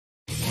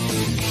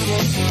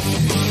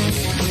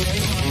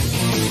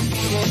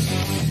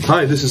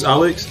Hi, this is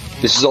Alex.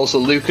 This is also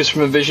Lucas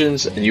from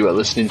INVISIONS, and you are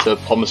listening to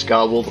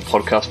Pommesgabel, the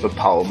podcast for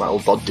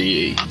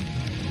powermetal.de.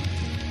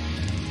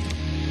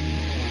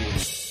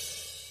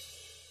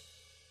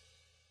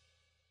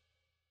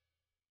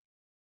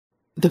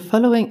 The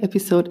following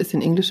episode is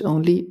in English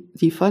only.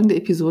 Die folgende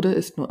Episode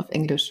ist nur auf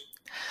Englisch.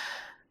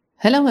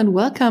 Hello and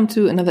welcome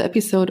to another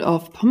episode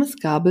of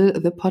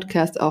Pommesgabel, the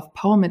podcast of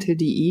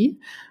powermetal.de.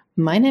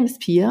 My name is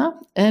Pia,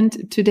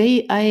 and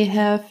today I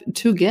have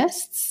two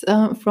guests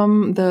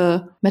from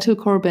the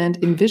metalcore band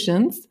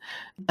INVISIONS.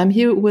 I'm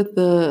here with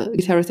the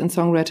guitarist and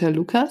songwriter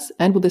Lucas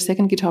and with the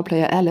second guitar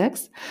player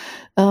Alex.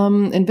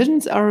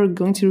 INVISIONS are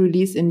going to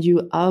release a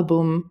new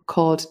album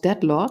called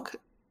Deadlock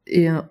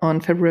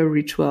on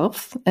February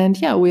 12th. And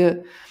yeah,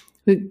 we're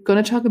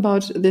going to talk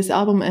about this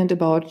album and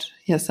about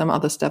some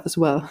other stuff as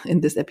well in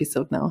this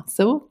episode now.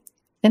 So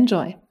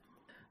enjoy.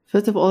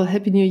 First of all,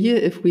 Happy New Year,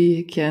 if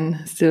we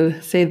can still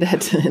say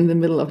that in the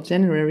middle of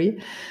January.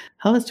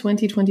 How has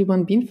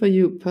 2021 been for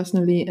you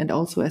personally and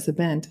also as a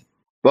band?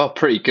 Well,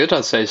 pretty good,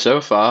 I'd say, so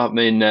far. I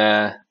mean,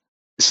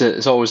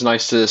 it's always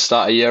nice to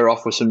start a year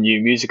off with some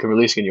new music and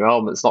releasing a new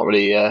album. It's not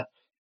really, can't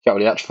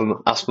really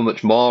ask for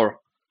much more.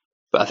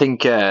 But I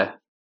think,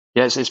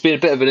 it's been a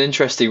bit of an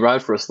interesting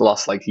ride for us the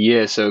last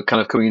year. So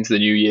kind of coming into the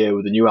new year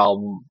with a new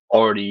album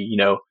already,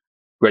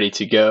 ready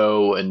to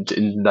go and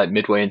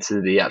midway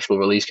into the actual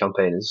release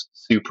campaign is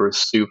super,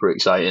 super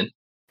exciting.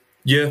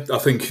 Yeah, I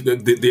think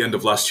the end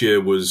of last year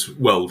was,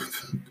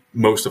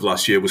 most of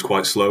last year was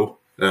quite slow.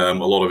 A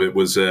lot of it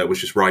was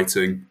just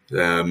writing,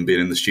 being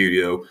in the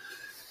studio.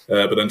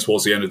 But then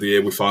towards the end of the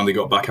year, we finally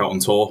got back out on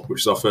tour,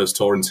 which is our first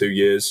tour in 2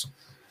 years.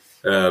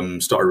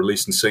 Started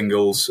releasing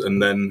singles, and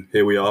then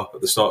here we are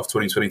at the start of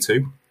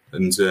 2022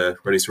 and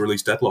ready to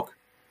release Deadlock.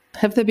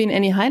 Have there been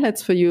any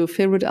highlights for you,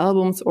 favorite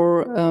albums,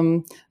 or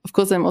of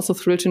course I'm also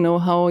thrilled to know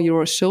how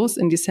your shows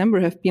in December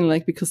have been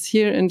like, because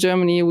here in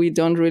Germany we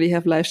don't really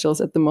have live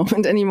shows at the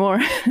moment anymore.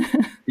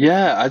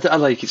 Yeah, I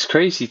like, it's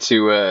crazy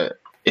to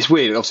it's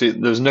weird, obviously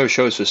there was no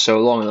shows for so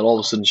long and then all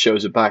of a sudden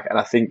shows are back, and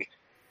I think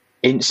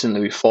instantly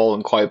we've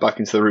fallen quite back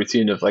into the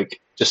routine of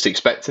just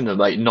expecting them,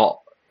 not,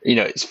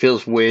 it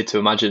feels weird to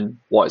imagine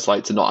what it's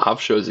like to not have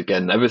shows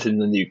again.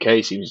 Everything in the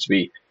UK seems to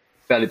be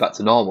fairly back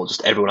to normal,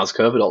 just everyone has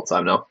COVID all the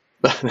time now.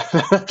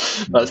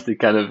 That's the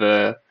kind of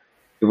the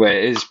way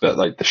it is.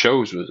 But the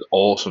shows was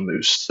awesome. It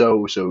was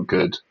so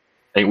good.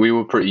 I think we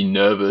were pretty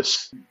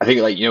nervous. I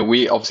think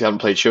we obviously haven't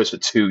played shows for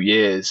 2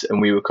 years,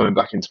 and we were coming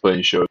back into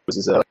playing shows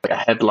as a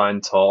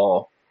headline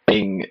tour,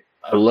 playing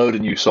a load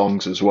of new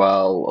songs as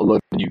well, a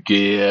load of new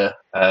gear,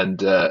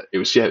 and it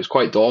was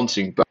quite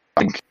daunting. But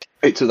I think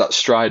it took that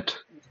stride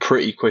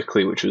pretty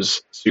quickly, which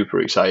was super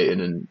exciting,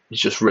 and it's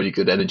just really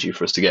good energy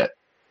for us to get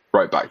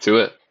right back to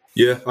it.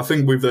 Yeah, I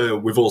think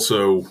we've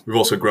also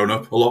grown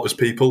up a lot as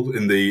people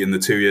in the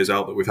 2 years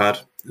out that we've had.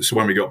 So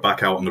when we got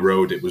back out on the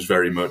road, it was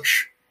very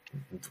much,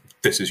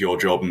 this is your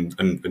job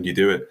and you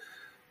do it.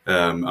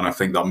 And I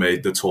think that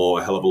made the tour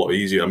a hell of a lot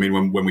easier. I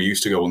mean, when we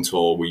used to go on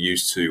tour, we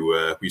used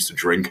to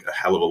drink a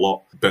hell of a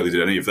lot. Barely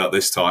did any of that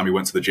this time. We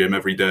went to the gym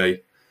every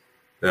day.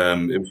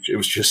 It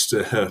was just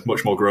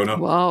much more grown up.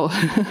 Wow.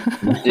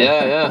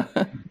 Yeah.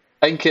 I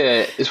think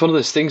it's one of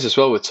those things as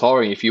well with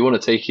touring. If you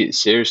want to take it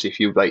seriously, if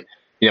you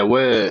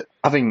we're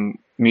having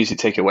music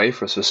take away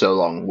for us for so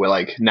long.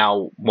 We're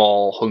now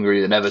more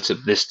hungry than ever to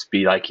this to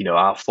be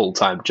our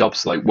full-time job.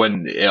 So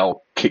when it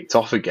all kicked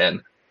off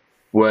again,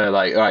 we're all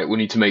right, we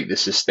need to make this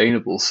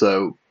sustainable.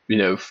 So,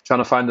 trying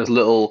to find those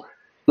little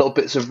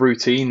bits of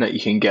routine that you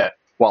can get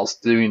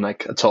whilst doing a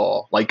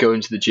tour,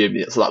 going to the gym.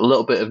 It's that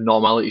little bit of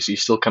normality, so you're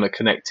still kind of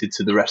connected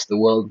to the rest of the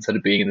world instead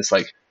of being in this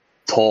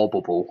tour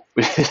bubble,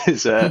 which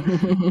is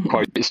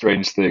quite a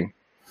strange thing.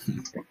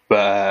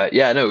 But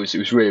it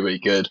was really, really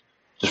good.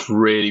 Just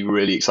really,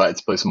 really excited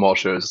to play some more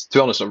shows. To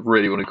be honest, I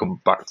really want to come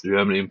back to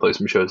Germany and play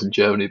some shows in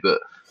Germany, but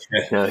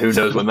who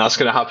knows when that's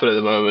going to happen at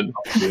the moment.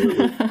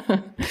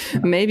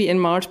 Maybe in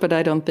March, but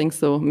I don't think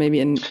so. Maybe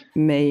in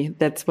May.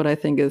 That's what I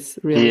think is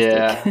realistic.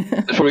 Yeah,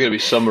 it's probably going to be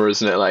summer,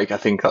 isn't it? I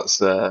think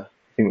that's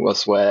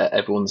where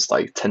everyone's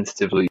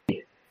tentatively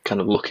kind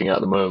of looking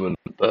at the moment.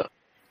 But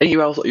I think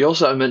you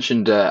also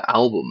mentioned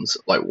albums,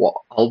 what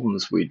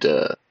albums we'd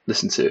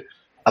listen to.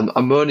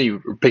 I'm only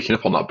picking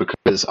up on that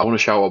because I want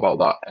to shout about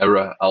that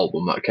Era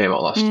album that came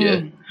out last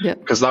year. Yeah.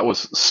 Because that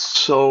was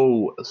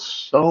so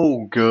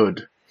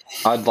good.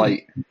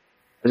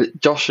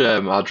 Josh,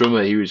 our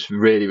drummer, he was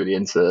really, really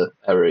into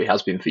Era. He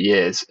has been for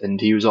years,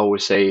 and he was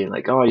always saying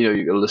you're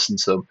going to listen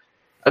to them.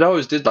 And I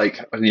always did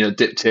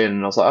dipped in,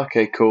 and I was like,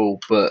 okay,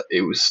 cool. But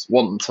it was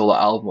wasn't until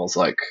that album I was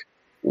like,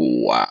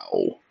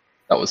 wow,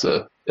 that was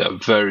a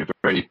very,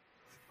 very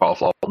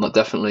powerful album that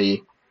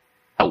definitely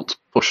helped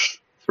push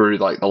through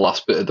the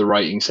last bit of the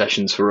writing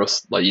sessions for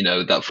us,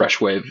 that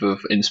fresh wave of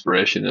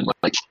inspiration and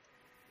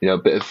a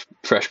bit of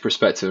fresh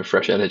perspective and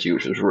fresh energy,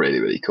 which was really,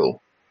 really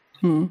cool.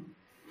 Do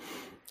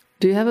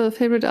you have a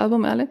favorite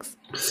album, Alex?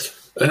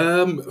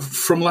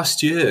 From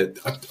last year,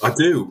 I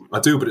do,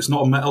 but it's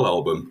not a metal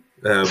album.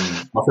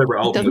 My favorite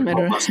album.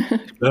 Doesn't matter.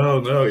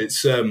 No,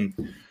 it's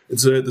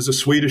there's a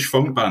Swedish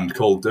funk band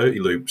called Dirty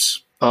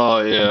Loops.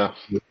 Oh yeah,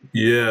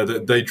 Yeah,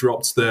 they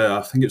dropped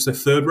I think it was their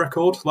third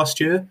record last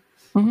year.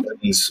 Mhm.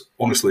 And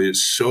honestly,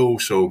 it's so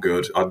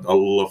good. I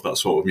love that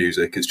sort of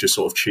music. It's just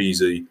sort of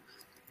cheesy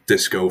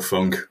disco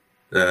funk.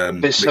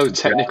 it's so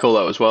technical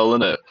though as well,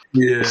 isn't it?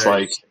 Yeah, It's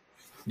like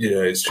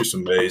it's just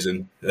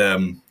amazing.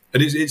 And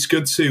it's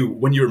good to,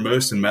 when you're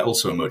immersed in metal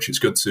so much, it's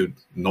good to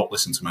not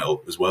listen to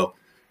metal as well.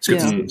 It's good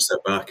to take a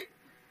step back.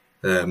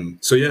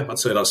 So yeah, I'd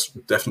say that's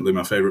definitely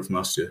my favourite from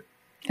last year.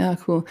 Yeah,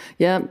 cool.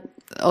 Yeah,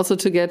 also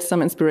to get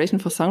some inspiration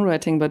for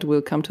songwriting, but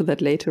we'll come to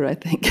that later, I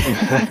think.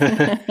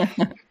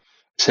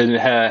 it's in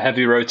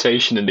heavy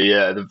rotation in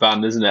the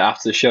band, isn't it?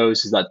 After the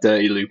shows, is that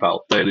Dirty Loops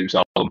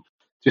album.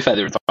 To be fair,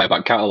 they're entire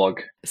back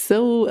catalogue.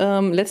 So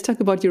let's talk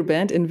about your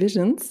band,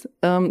 INVISIONS.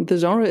 The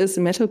genre is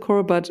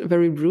metalcore, but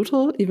very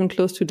brutal, even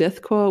close to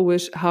deathcore,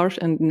 with harsh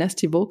and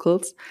nasty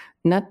vocals.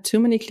 Not too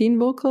many clean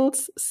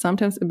vocals,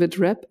 sometimes a bit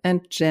rap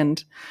and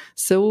gent.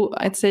 So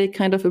I'd say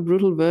kind of a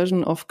brutal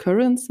version of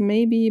Currents,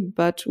 maybe,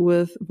 but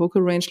with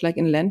vocal range like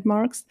in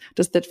Landmarks.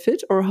 Does that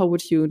fit, or how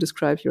would you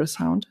describe your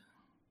sound?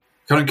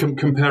 Kind of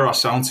compare our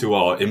sound to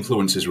our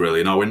influences,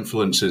 really. And our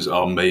influences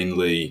are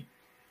mainly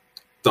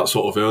that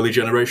sort of early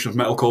generation of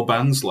metalcore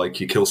bands, like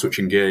your Killswitch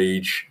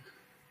Engage,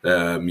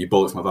 your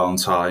Bullet for My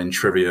Valentine,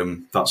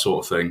 Trivium, that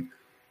sort of thing.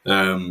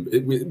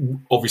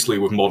 Obviously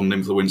with modern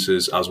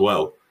influences as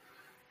well.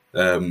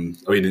 I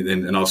mean,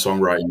 in our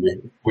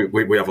songwriting,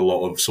 we have a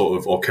lot of sort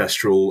of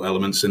orchestral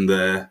elements in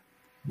there.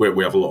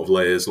 We have a lot of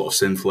layers, a lot of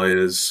synth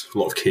layers, a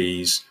lot of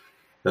keys.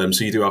 So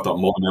you do have that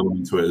modern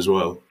element to it as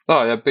well.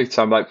 Oh yeah, big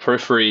time. Like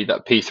Periphery,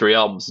 that P3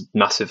 album's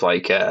massive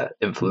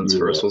influence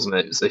for us, wasn't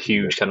it? It's a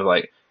huge kind of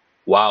like,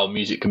 wow,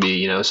 music can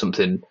be,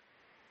 something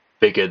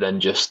bigger than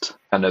just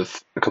kind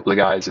of a couple of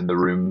guys in the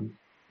room.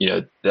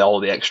 All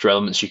the extra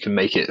elements, you can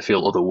make it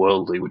feel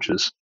otherworldly, which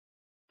is.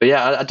 But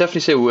yeah, I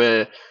definitely say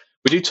we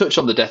do touch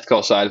on the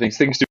deathcore side of things.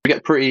 Things do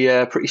get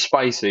pretty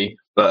spicy,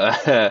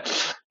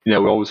 but we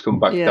always come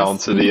back down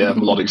to the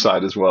melodic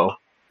side as well.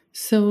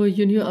 So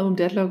your new album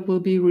Deadlock will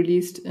be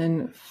released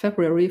in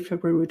February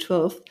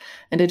 12th.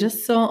 And I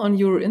just saw on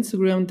your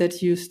Instagram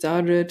that you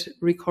started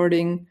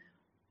recording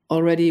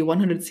already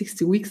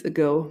 160 weeks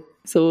ago.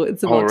 So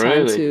it's about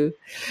time to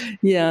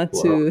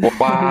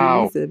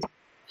wow. release it.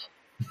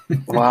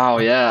 Wow,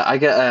 yeah. I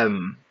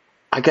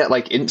get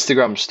like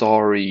Instagram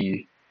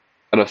story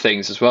kind of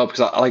things as well, because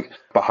I like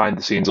behind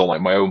the scenes on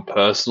like my own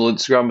personal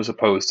Instagram as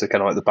opposed to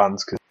kind of like the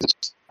band's, because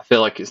I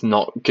feel like it's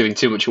not giving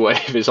too much away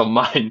if it's on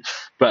mine.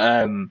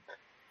 But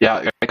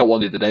yeah, I got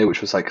one the other day, which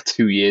was like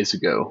 2 years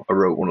ago. I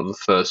wrote one of the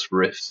first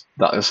riffs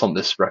that was on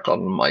this record,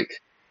 and I'm like,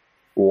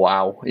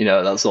 wow,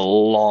 that's a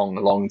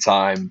long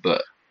time.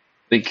 But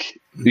I think,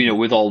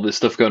 with all this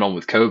stuff going on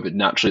with COVID,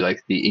 naturally,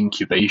 like the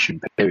incubation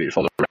period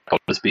for the record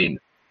has been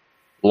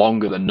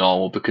longer than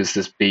normal, because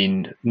there's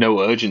been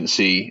no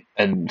urgency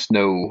and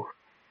no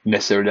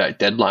necessarily like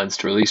deadlines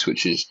to release,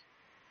 which is,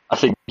 I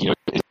think,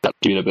 it's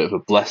been a bit of a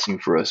blessing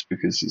for us,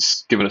 because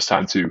it's given us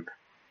time to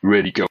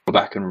really go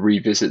back and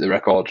revisit the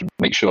record and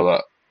make sure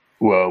that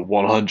we're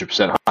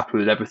 100% happy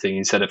with everything,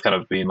 instead of kind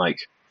of being like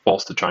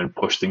forced to try and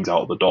push things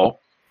out of the door.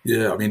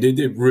 Yeah, I mean,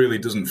 it really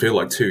doesn't feel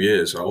like 2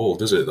 years at all,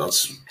 does it?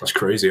 That's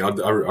crazy. I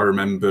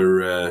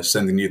remember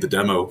sending you the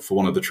demo for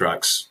one of the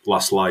tracks,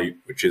 Last Light,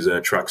 which is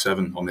track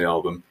 7 on the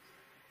album,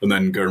 and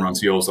then going around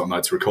to yours that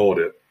night to record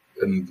it.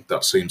 And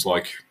that seems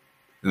like,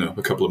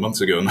 a couple of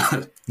months ago,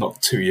 not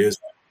 2 years.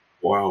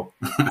 Wow.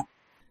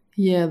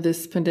 Yeah,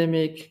 this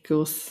pandemic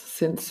goes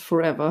since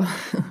forever.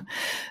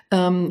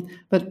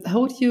 But how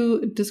would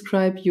you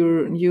describe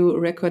your new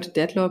record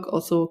Deadlock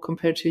also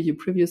compared to your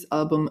previous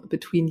album,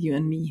 Between You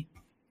and Me?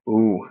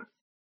 Ooh,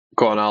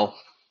 go on, Al.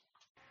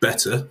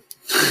 Better.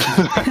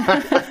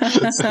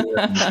 It's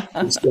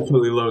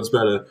definitely loads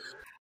better.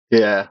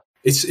 Yeah,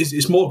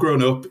 it's more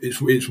grown up.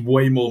 It's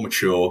way more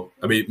mature.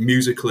 I mean,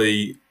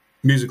 musically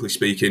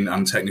speaking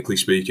and technically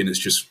speaking, it's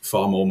just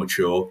far more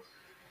mature.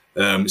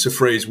 It's a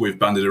phrase we've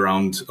bandied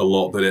around a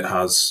lot, that it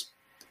has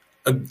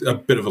a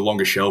bit of a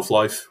longer shelf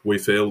life. We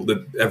feel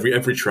that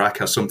every track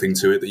has something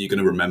to it that you're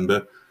going to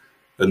remember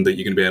and that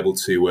you're going to be able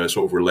to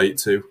sort of relate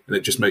to. And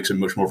it just makes it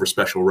much more of a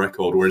special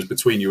record. Whereas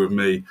Between You and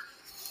Me,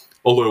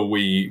 although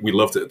we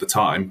loved it at the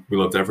time, we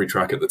loved every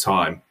track at the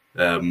time,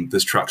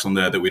 there's tracks on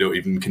there that we don't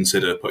even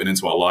consider putting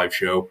into our live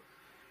show.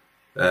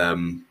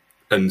 And,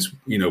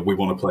 we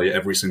want to play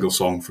every single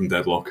song from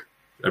Deadlock,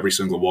 every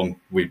single one.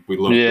 We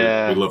love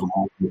we love them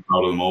all. We're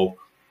proud of them all.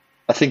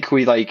 I think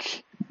when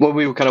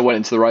we kind of went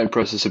into the writing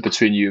process of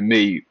Between You and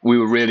Me, we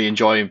were really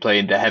enjoying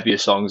playing the heavier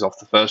songs off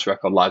the first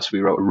record live, so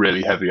we wrote a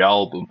really heavy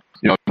album.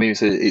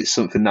 It's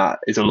something that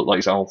is a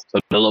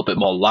little bit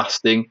more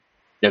lasting.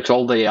 Because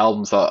all the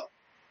albums that,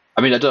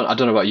 I don't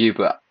know about you,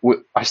 but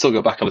I still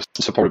go back and listen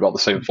to probably about the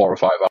same 4 or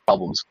 5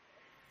 albums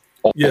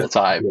all the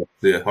time.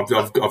 Yeah, I've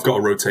got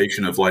a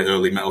rotation of like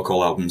early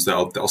metalcore albums that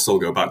I'll still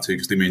go back to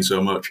because they mean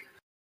so much.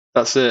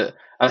 That's it.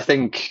 I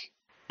think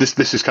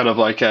this is kind of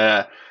like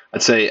I'd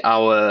say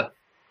our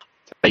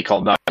take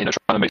on that, trying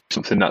to make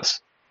something that's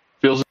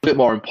feels a bit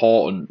more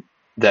important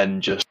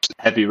than just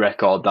heavy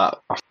record that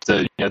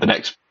after the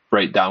next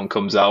breakdown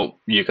comes out,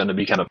 you're going to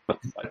be kind of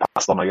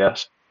passed on, I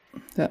guess.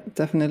 Yeah,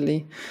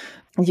 definitely.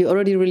 You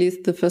already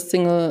released the first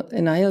single,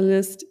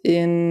 Annihilist,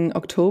 in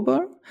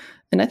October.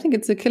 And I think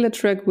it's a killer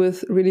track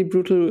with really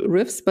brutal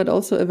riffs, but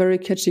also a very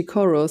catchy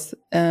chorus.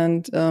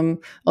 And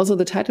also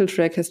the title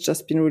track has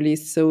just been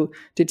released. So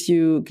did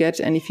you get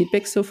any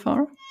feedback so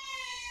far?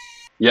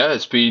 Yeah,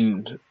 it's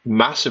been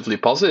massively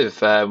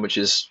positive, which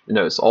is,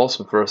 it's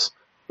awesome for us.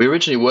 We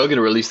originally were going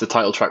to release the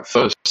title track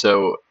first,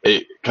 so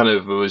it kind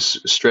of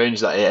was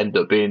strange that it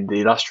ended up being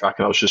the last track,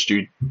 and I was just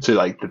due to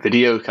like the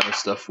video kind of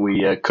stuff.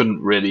 We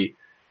couldn't really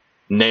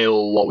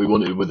nail what we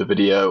wanted with the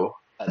video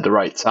at the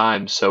right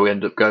time, so we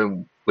ended up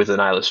going with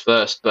Annihilist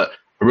first. But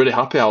I'm really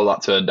happy how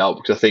that turned out,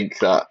 because I think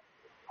that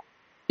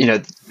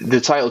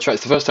the title track,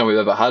 it's the first time we've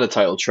ever had a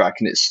title track,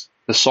 and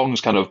the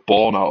song's kind of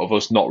born out of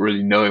us not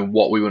really knowing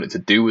what we wanted to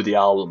do with the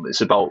album. It's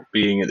about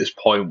being at this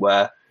point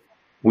where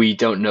we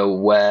don't know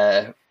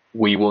where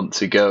we want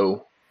to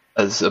go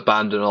as a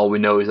band, and all we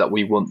know is that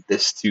we want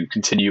this to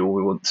continue, or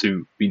we want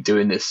to be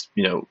doing this,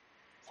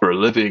 for a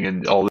living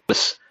and all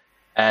this.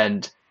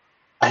 And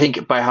I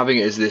think by having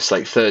it as this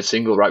like third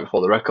single right before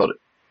the record,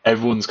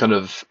 everyone's kind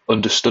of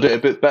understood it a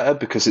bit better,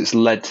 because it's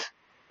led,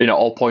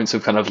 all points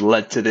have kind of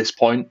led to this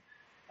point.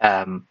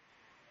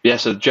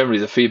 So generally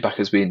the feedback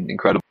has been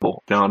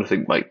incredible. Now, and I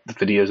think like the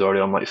video's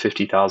already on like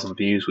 50,000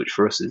 views, which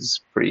for us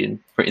is pretty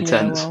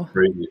intense. Yeah, wow.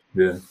 Really,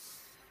 yeah.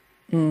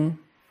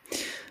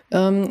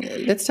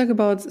 Let's talk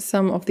about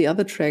some of the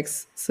other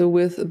tracks. So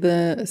with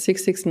the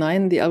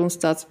 669, the album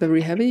starts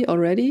very heavy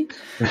already.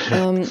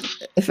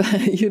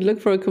 If you look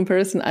for a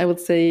comparison, I would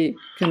say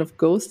kind of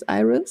Ghost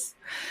Iris.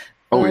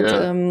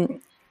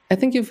 I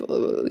think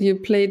you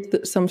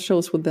played some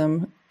shows with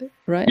them,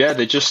 right? Yeah,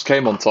 they just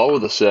came on tour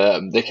with us.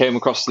 They came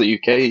across to the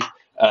UK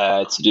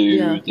to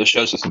do the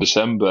shows in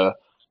December.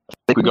 I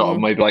think we got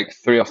maybe like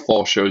 3 or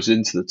 4 shows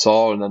into the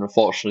tour, and then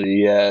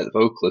unfortunately the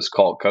vocalist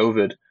caught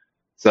COVID.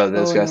 So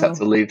those guys had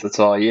to leave the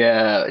tour.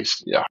 Yeah,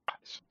 it's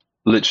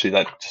literally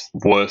like just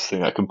the worst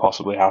thing that can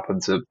possibly happen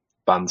to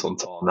bands on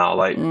tour now.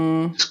 Like,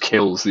 just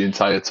kills the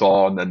entire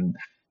tour, and then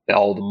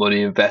all the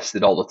money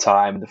invested, all the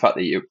time, and the fact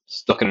that you're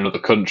stuck in another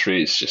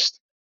country is just,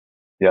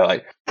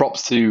 like,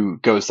 props to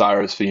Ghost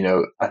Iris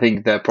for, I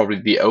think they're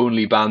probably the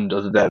only band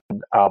other than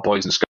our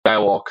boys in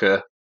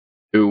Skywalker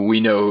who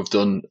we know have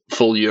done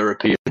full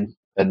European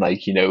and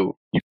like,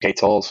 UK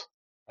tours.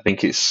 I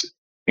think it's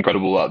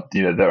incredible that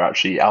they're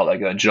actually out there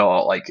going, "Do you know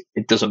what? Like,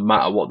 it doesn't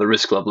matter what the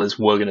risk level is,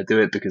 we're going to do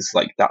it, because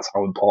like that's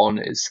how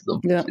important it is to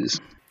them." Yeah.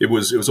 It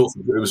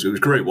was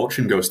great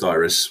watching Ghost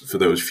Iris for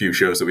those few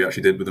shows that we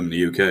actually did with them in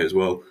the UK as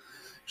well.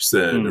 Just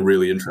a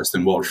really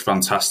interesting watch.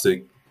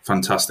 Fantastic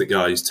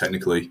guys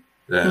technically,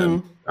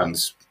 and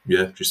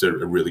just a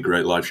really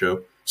great live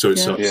show. So it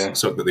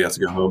sucked that they had to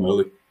go home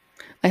early.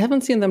 I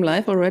haven't seen them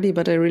live already,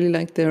 but I really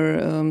like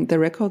their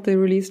record they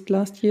released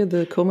last year,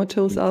 the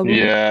Comatose album.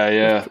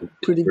 Yeah.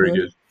 Pretty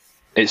good.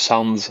 It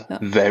sounds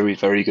very,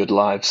 very good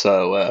live,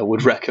 so I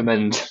would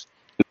recommend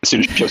as soon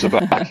as shows are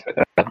back,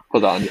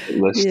 put that on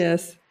your list.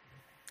 Yes,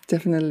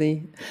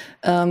 definitely.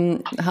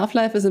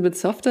 Half-Life is a bit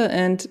softer,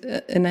 and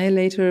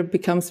Annihilator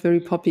becomes very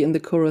poppy in the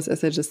chorus,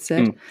 as I just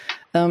said.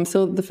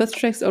 So the first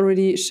tracks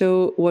already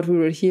show what we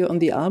will hear on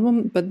the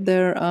album, but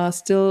there are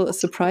still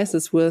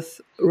surprises with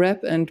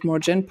rap and more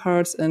gen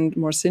parts and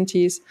more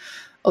synthes.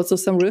 Also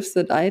some riffs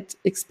that I'd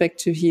expect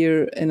to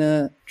hear in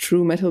a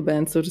true metal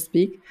band, so to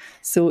speak.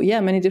 So yeah,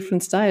 many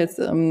different styles.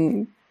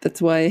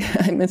 That's why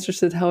I'm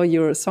interested how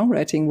your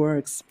songwriting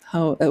works.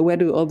 Where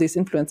do all these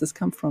influences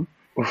come from?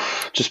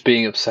 Just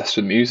being obsessed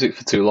with music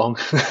for too long.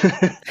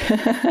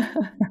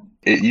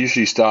 It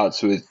usually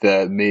starts with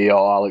me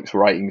or Alex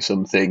writing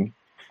something,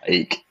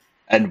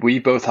 and we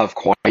both have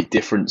quite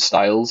different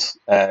styles.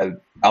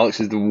 Alex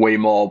is the way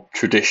more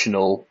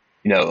traditional,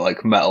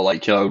 like metal,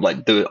 like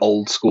the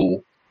old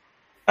school,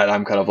 and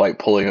I'm kind of like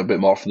pulling a bit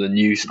more from the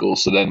new school.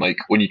 So then, like,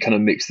 when you kind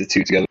of mix the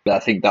two together, I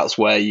think that's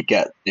where you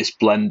get this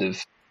blend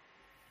of.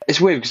 It's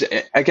weird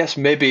because I guess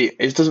maybe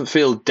it doesn't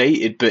feel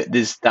dated, but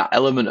there's that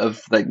element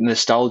of like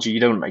nostalgia.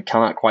 You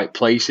cannot quite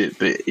place it,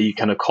 but it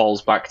kind of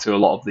calls back to a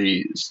lot of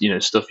the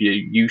stuff you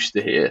used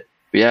to hear.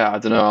 But yeah, I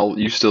don't know.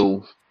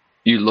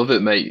 You love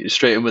it, mate.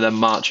 Straight in with them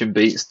marching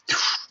beats.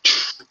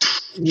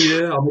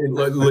 Yeah, I mean,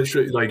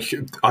 literally,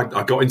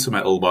 I got into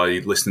metal by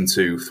listening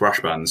to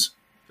thrash bands,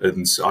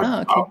 and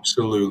I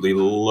absolutely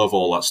love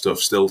all that stuff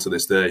still to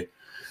this day.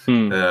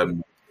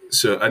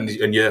 So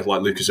and yeah,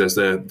 like Lucas says,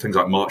 there things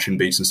like marching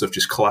beats and stuff,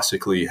 just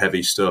classically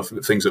heavy stuff,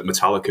 things that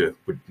Metallica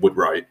would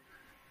write.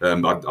 I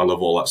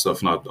love all that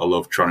stuff, and I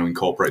love trying to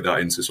incorporate that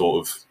into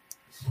sort of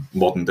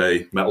modern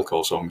day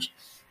metalcore songs.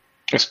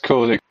 It's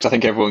cool because I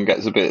think everyone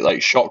gets a bit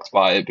like shocked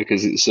by it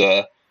because it's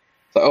like,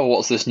 oh,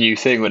 what's this new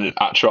thing? When in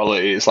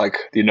actuality, it's like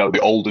the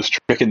oldest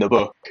trick in the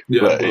book.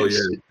 Yeah,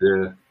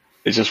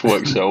 it just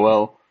works so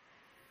well.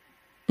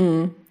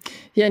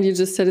 Yeah, and you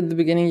just said at the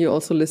beginning you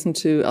also listen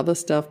to other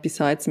stuff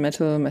besides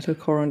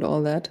metalcore and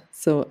all that.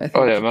 So I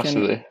think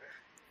massively.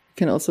 You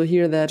can also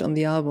hear that on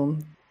the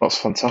album. That's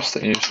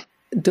fantastic news.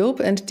 Dope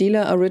and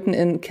Dealer are written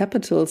in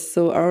capitals,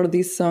 so are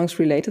these songs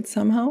related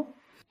somehow?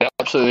 Yeah,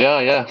 absolutely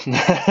are, yeah.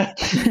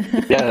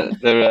 Yeah,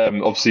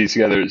 they're obviously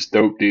together, it's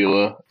Dope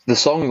Dealer. The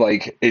song,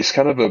 like, it's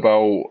kind of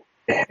about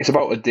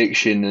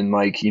addiction and,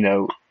 like, you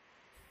know,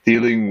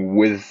 dealing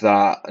with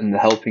that and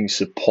helping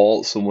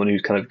support someone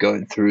who's kind of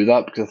going through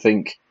that, because I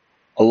think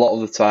a lot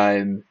of the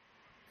time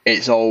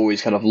it's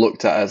always kind of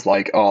looked at as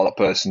like, oh, that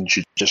person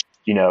should just,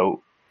 you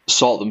know,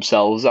 sort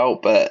themselves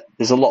out, but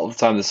there's a lot of the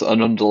time there's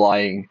an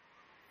underlying,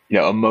 you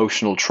know,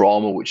 emotional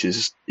trauma which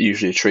is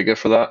usually a trigger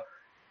for that.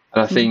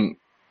 And I think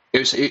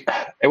it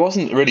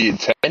wasn't really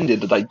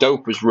intended. Like,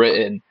 Dope was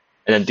written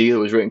and then Dealer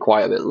was written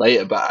quite a bit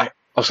later, but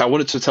I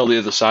wanted to tell the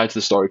other side of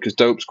the story, because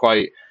Dope's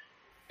quite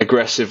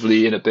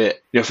aggressively in a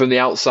bit, you know, from the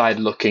outside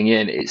looking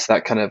in, it's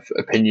that kind of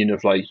opinion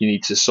of like, you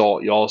need to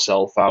sort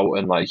yourself out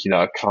and like, you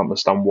know, I can't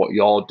understand what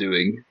you're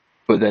doing.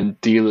 But then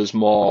Dealer's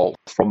more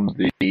from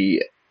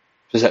the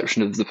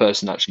perception of the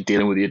person actually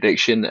dealing with the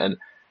addiction, and,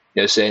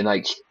 you know, saying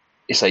like,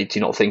 it's like, do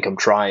you not think I'm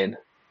trying?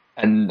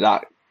 And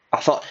that,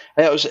 I thought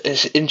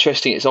it's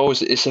interesting.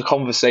 It's a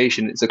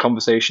conversation. It's a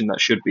conversation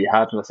that should be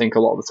had, and I think a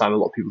lot of the time, a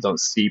lot of people don't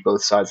see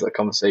both sides of that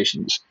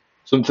conversation. It's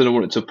something I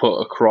wanted to put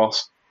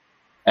across,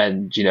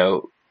 and, you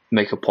know,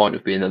 make a point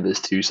of being that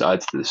there's two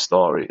sides to this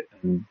story.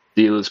 And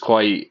Dealer's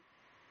quite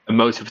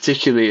emotive,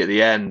 particularly at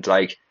the end.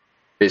 Like,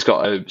 it's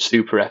got a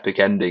super epic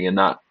ending, and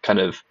that kind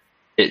of,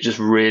 it just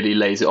really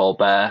lays it all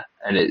bare,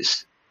 and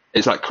it's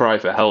that cry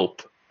for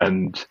help.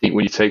 And I think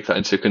when you take that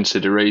into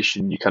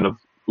consideration, you kind of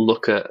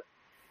look at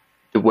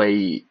the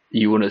way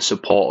you want to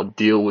support or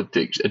deal with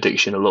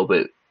addiction a little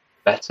bit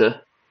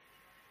better.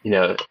 You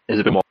know, it's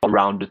a bit more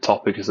rounded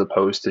topic as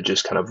opposed to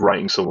just kind of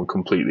writing someone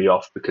completely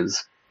off,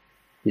 because,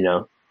 you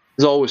know,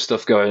 there's always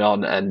stuff going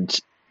on, and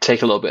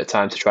take a little bit of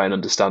time to try and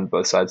understand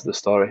both sides of the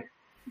story.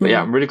 But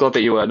yeah, I'm really glad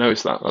that you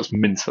noticed that. That's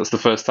mint. That's the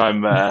first time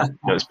you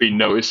know, it's been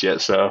noticed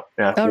yet. So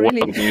yeah, oh,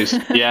 really? News.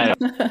 Yeah.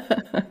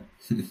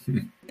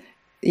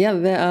 Yeah,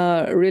 there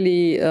are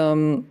really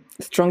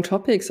strong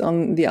topics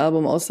on the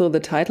album. Also, the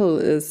title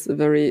is a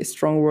very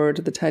strong word,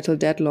 the title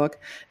Deadlock.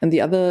 And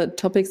the other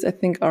topics, I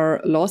think, are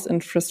loss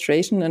and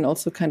frustration, and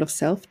also kind of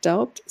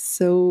self-doubt.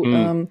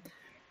 So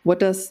what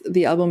does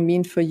the album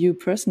mean for you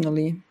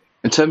personally?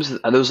 In terms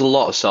of, there was a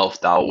lot of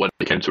self-doubt when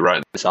it came to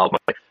writing this album.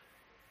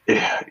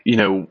 You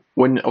know,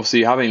 when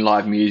obviously having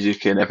live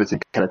music and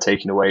everything kind of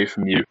taken away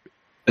from you,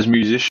 as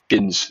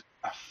musicians,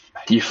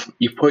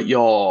 you put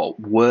your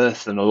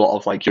worth and a lot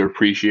of like your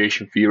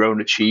appreciation for your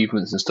own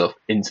achievements and stuff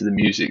into the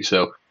music.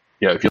 So,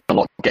 you know, if you're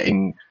not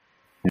getting,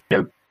 you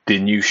know, the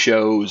new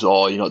shows,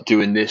 or you're not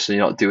doing this and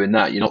you're not doing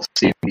that, you're not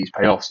seeing these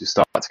payoffs, you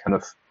start to kind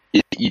of,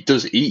 it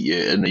does eat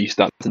you, and you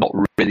start to not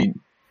really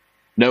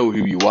know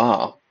who you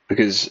are,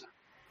 because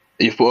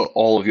you've put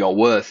all of your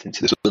worth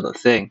into this other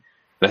thing.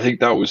 And I think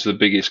that was the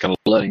biggest kind of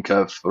learning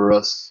curve for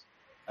us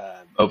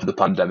over the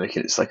pandemic.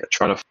 It's like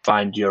trying to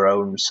find your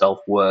own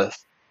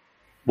self-worth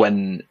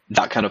when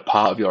that kind of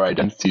part of your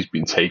identity has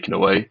been taken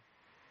away.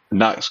 And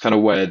that's kind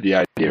of where the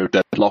idea of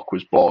Deadlock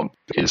was born,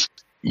 because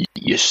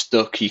you're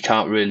stuck, you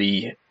can't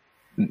really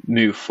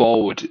move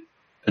forward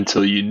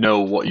until you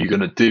know what you're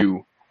going to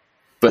do.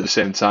 But at the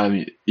same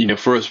time, you know,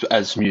 for us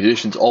as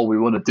musicians, all we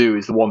want to do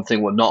is the one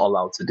thing we're not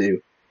allowed to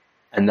do.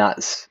 And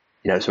that's,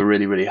 you know, it's a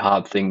really, really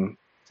hard thing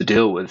to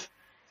deal with.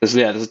 There's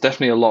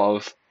definitely a lot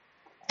of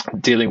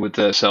dealing with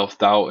the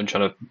self-doubt and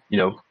trying to, you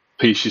know,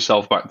 piece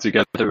yourself back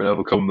together and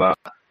overcome that.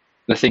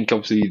 And I think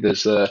obviously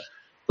there's the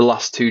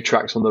last two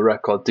tracks on the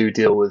record do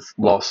deal with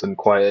loss in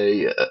quite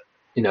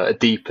a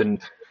deep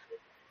and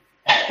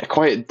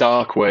quite a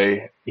dark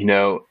way. You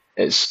know,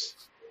 it's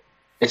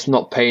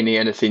not painting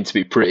anything to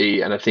be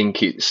pretty, and I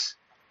think it's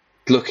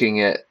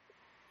looking at,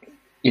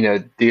 you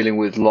know, dealing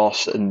with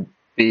loss and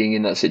being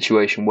in that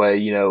situation where,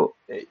 you know,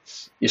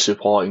 you're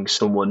supporting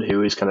someone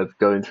who is kind of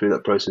going through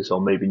that process, or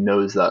maybe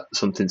knows that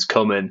something's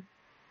coming,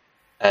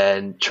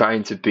 and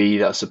trying to be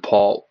that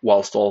support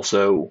whilst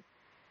also,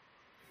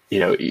 you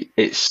know,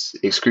 it's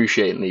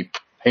excruciatingly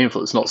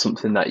painful. It's not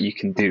something that you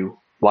can do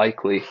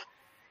lightly.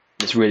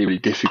 It's really, really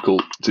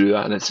difficult to do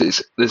that,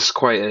 and there's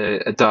quite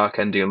a dark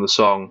ending on the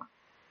song,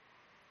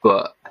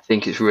 but I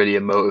think it's really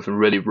emotive and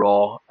really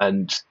raw,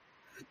 and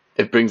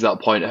it brings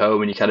that point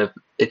home, and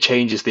it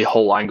changes the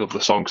whole angle of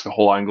the song, because the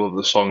whole angle of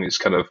the song is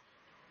kind of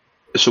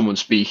someone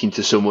speaking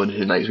to someone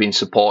who like being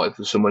supportive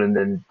of someone, and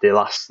then the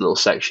last little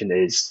section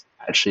is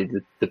actually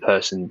the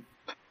person,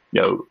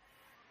 you know,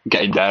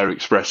 getting their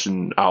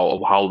expression out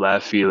of how they're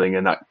feeling,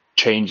 and that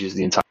changes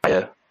the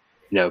entire,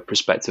 you know,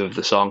 perspective of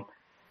the song.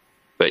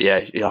 But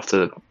yeah, you have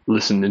to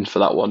listen in for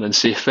that one and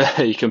see if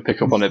you can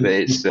pick up on it. But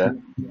it's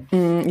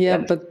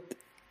but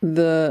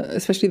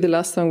especially the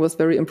last song was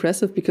very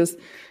impressive, because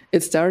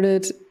it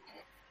started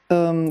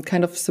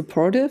kind of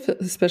supportive,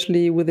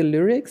 especially with the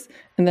lyrics,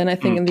 and then I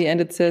think in the end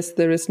it says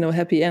there is no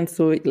happy end.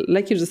 So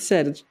like you just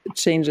said, it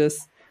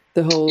changes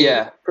the whole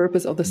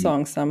purpose of the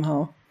song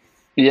somehow.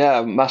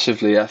 Yeah,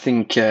 massively. I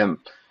think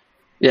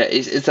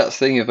it's that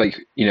thing of like,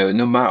 you know,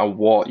 no matter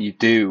what you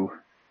do,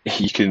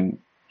 you can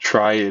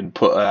try and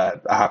put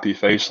a happy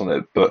face on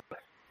it, but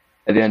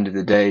at the end of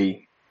the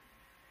day,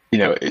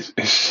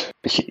 it's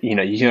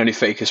you can only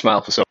fake a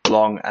smile for so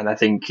long, and I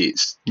think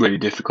it's really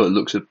difficult. It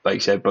looks at, like you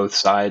said, both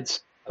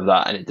sides of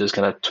that, and it does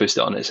kind of twist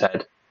it on its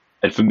head.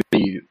 And for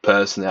me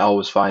personally, I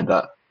always find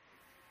that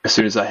as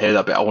soon as I hear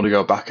that bit, I want to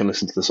go back and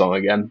listen to the song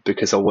again,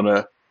 because I want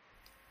to.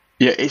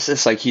 Yeah, it's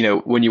just like,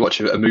 when you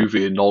watch a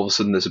movie and all of a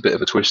sudden there's a bit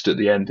of a twist at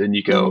the end, and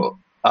you go,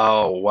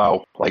 oh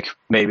wow, like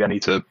maybe I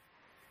need to.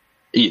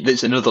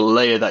 There's another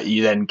layer that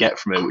you then get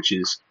from it, which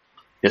is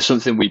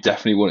something we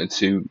definitely wanted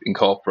to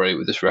incorporate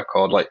with this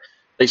record. Like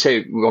they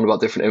say, we're on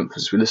about different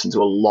influences. We listen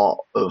to a lot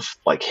of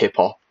like hip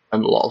hop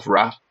and a lot of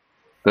rap,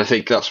 and I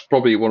think that's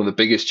probably one of the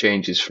biggest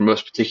changes from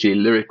us,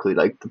 particularly lyrically.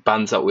 Like the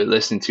bands that we're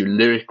listening to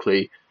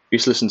lyrically, we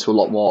used to listen to a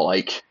lot more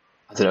like,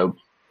 I don't know,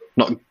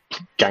 not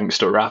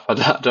gangster rap. I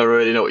don't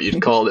really know what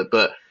you'd call it,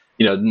 but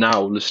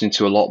now listening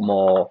to a lot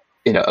more,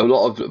 a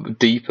lot of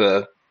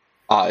deeper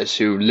artists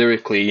who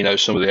lyrically,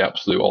 some of the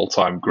absolute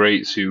all-time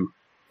greats who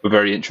were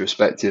very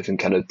introspective and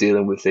kind of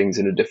dealing with things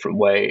in a different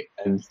way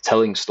and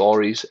telling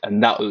stories.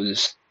 And that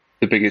was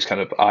the biggest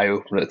kind of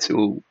eye-opener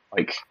to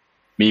like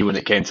me when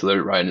it came to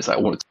lyric writing. Is like,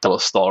 I wanted to tell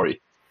a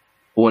story.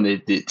 I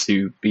wanted it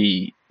to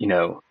be,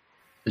 a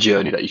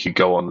journey that you could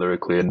go on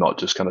lyrically and not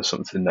just kind of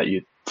something that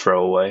you'd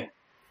throw away.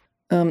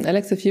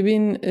 Alex, have you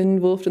been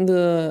involved in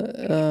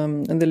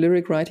the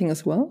lyric writing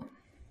as well?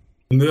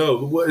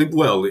 No,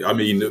 well, I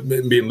mean,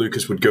 me and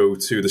Lucas would go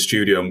to the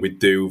studio and we'd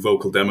do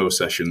vocal demo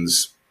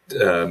sessions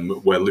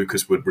where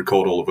Lucas would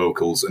record all the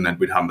vocals, and then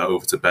we'd hand that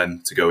over to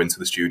Ben to go into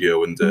the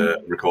studio and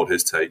record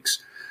his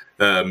takes.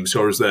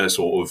 So I was there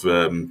sort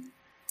of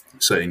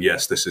saying,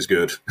 yes, this is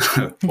good,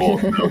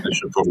 or no, this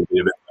should probably be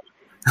a bit better.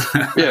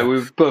 Yeah, we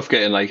were both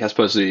getting, like, I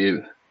suppose,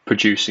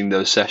 producing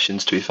those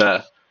sessions, to be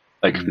fair,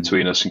 like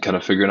between us and kind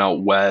of figuring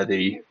out where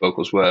the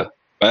vocals were.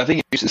 But I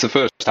think it's the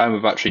first time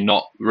we've actually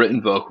not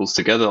written vocals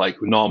together.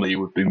 Like normally it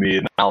would be me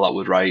and Al that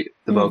would write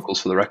the vocals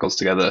for the records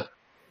together.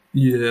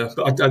 Yeah,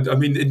 but I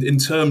mean, in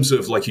terms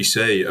of, like you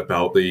say,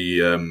 about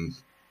the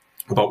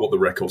about what the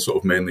record's sort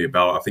of mainly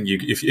about, I think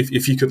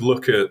if you could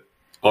look at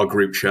our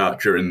group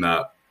chat during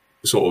that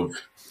sort of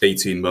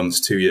 18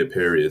 months, 2-year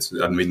period,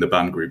 I mean, the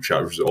band group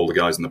chat was all the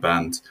guys in the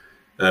band,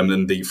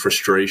 and the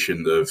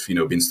frustration of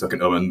being stuck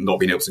at home and not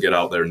being able to get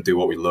out there and do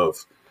what we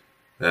love.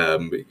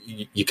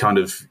 You kind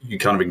of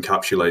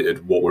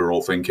encapsulated what we were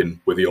all thinking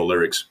with your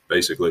lyrics,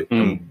 basically,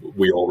 and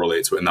we all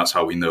relate to it, and that's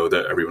how we know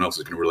that everyone else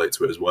is going to relate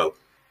to it as well.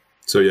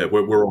 So yeah,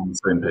 we're on the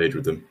same page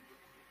with them.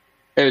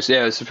 It's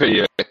a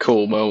pretty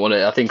cool moment,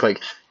 wasn't it? I think like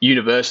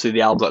universally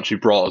the albums actually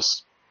brought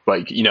us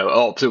like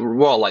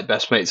we're all like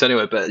best mates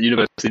anyway, but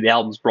universally the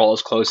albums brought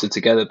us closer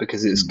together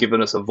because it's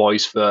given us a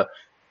voice for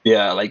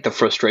like the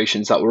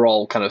frustrations that we're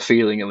all kind of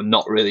feeling and we're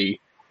not really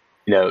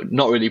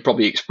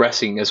probably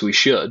expressing as we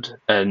should,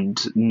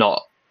 and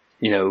not,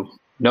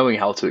 knowing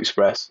how to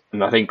express.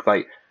 And I think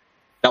like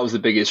that was the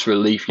biggest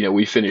relief.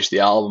 We finished the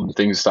album,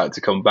 things started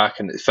to come back,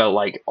 and it felt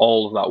like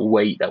all of that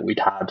weight that we'd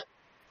had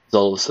has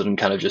all of a sudden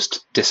kind of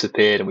just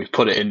disappeared, and we've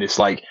put it in this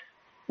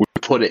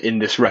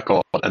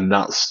record, and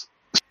that's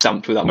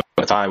stamped with that much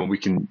time, and we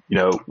can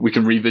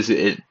revisit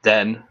it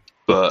then,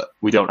 but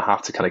we don't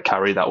have to kind of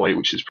carry that weight,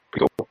 which is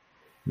pretty cool.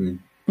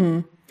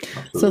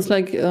 So it's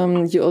like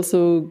you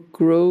also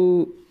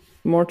grow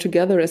more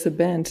together as a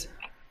band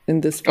in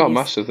this phase. Oh,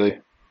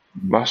 massively,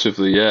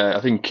 yeah.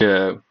 I think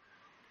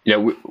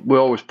we're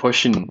always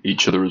pushing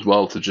each other as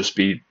well to just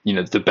be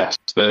the best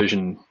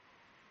version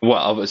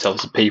of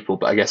ourselves as people.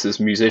 But I guess as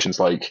musicians,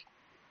 like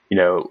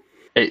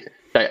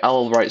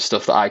I'll write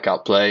stuff that I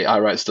can't play, I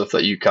write stuff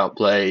that you can't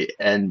play,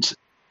 and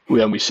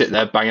we sit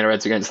there banging our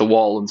heads against the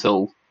wall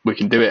until we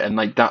can do it. And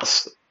like I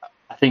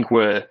think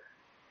we're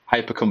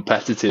hyper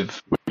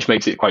competitive, which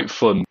makes it quite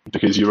fun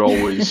because you're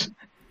always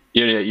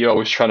you're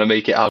always trying to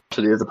make it out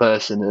for the other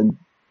person, and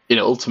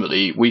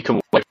ultimately we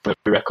come away from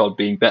every record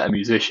being better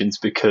musicians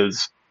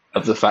because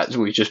of the fact that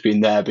we've just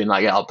been there being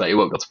like, I'll bet you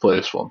won't be able to play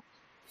this one.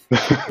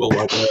 Well,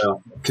 I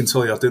can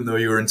tell you, I didn't know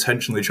you were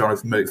intentionally trying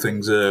to make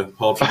things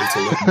hard for me to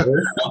look.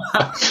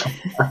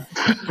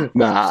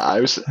 Nah,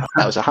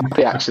 that was a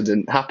happy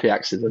accident.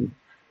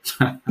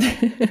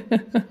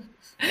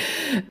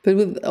 But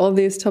with all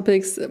these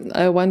topics,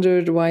 I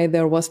wondered why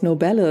there was no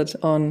ballad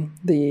on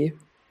the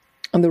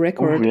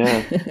record. Oh,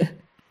 yeah.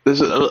 There's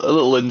a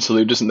little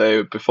interlude, isn't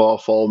there, before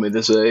Follow Me?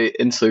 There's a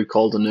interlude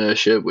called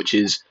Inertia, which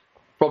is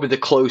probably the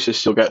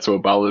closest you'll get to a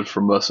ballad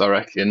from us, I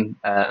reckon.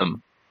 I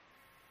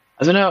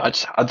don't know. I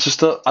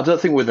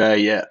don't think we're there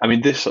yet. I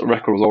mean, this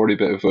record was already a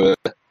bit of a.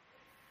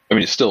 I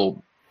mean, it's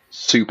still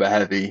super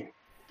heavy,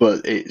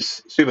 but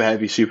it's super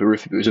heavy, super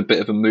riffy. But it was a bit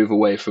of a move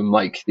away from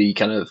like the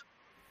kind of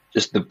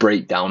just the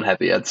breakdown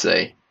heavy, I'd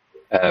say.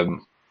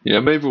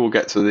 Maybe we'll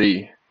get to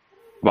the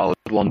ballad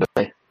one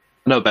day.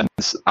 I know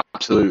Ben's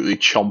absolutely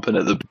chomping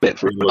at the bit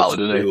for a ballad,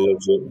 isn't he? He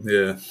loves it,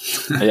 yeah.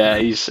 Yeah,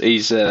 he's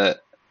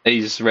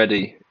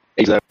ready.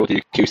 He's there with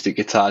the acoustic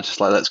guitar, just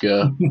like, let's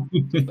go.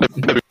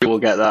 Maybe we'll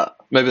get that.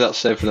 Maybe that's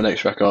saved for the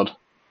next record.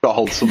 Got to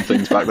hold some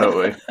things back, don't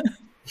we?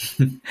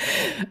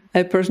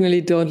 I personally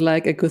don't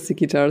like acoustic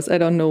guitars. I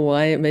don't know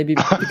why. Maybe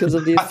because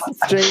of this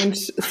strange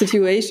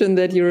situation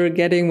that you're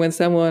getting when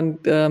someone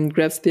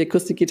grabs the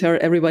acoustic guitar,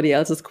 everybody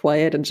else is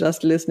quiet and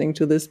just listening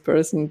to this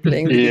person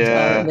playing the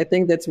guitar. And I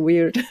think that's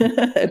weird.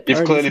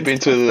 You've clearly been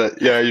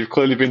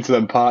to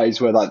them parties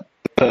where that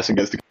person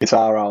gets the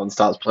guitar out and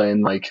starts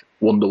playing like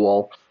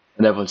Wonderwall,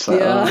 and everyone's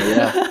like, "Oh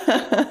yeah."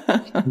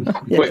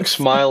 Quick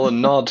smile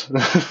and nod.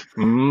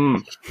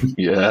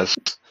 Yes.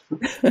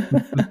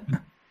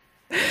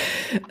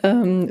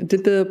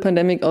 Did the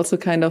pandemic also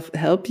kind of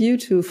help you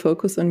to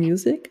focus on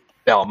music?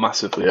 Yeah,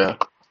 massively. Yeah,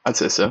 I'd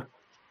say so. I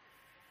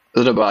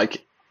don't know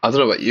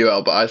about you,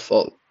 Al, but I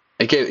thought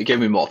it gave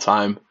me more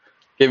time,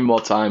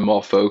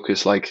 more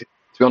focus. Like, to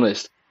be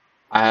honest,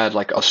 I had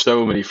like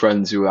so many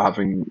friends who were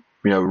having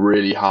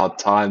really hard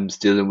times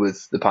dealing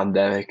with the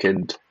pandemic,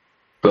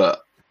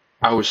 but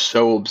I was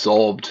so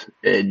absorbed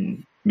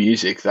in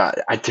music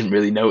that I didn't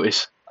really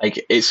notice.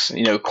 Like, it's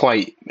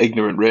quite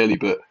ignorant, really,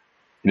 but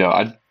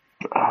I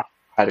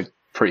had a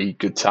pretty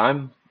good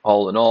time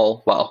all in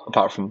all. Well,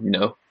 apart from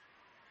the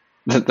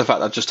fact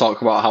that I just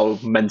talked about how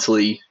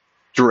mentally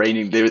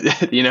draining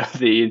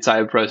the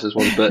entire process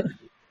was, but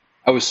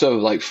I was so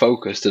like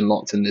focused and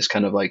locked in this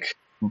kind of like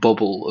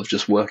bubble of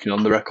just working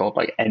on the record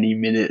like any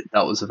minute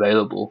that was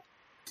available.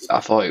 I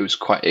thought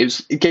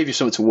it gave you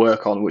something to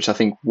work on, which I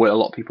think what a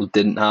lot of people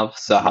didn't have.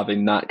 So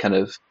having that kind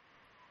of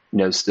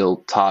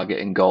still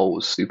targeting goal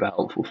was super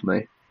helpful for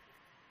me.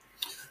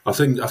 I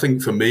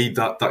think for me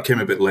that came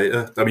a bit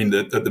later. I mean,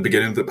 at the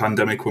beginning of the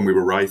pandemic, when we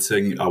were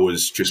writing, I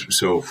was just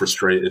so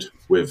frustrated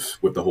with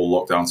the whole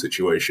lockdown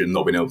situation,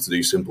 not being able to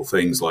do simple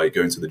things like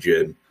going to the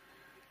gym.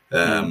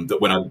 That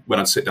when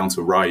I'd sit down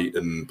to write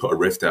and put a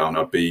riff down,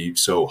 I'd be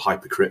so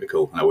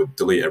hypercritical, and I would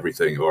delete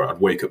everything, or I'd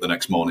wake up the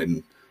next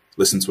morning,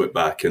 listen to it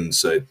back, and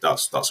say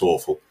that's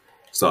awful,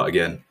 start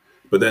again.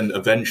 But then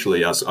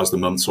eventually, as the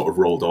months sort of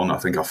rolled on, I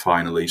think I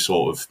finally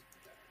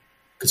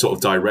could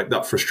direct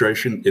that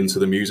frustration into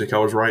the music I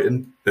was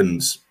writing,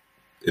 and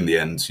in the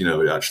end,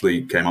 it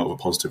actually came out with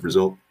a positive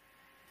result.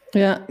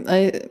 Yeah,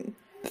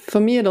 for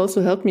me, it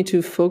also helped me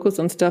to focus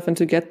on stuff and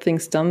to get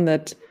things done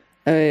that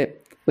I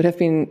would have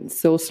been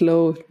so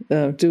slow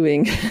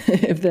doing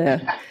if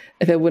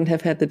I wouldn't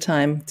have had the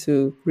time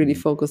to really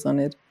focus on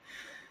it.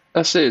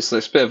 That's it. It's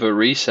a bit of a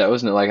reset,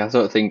 wasn't it? Like, I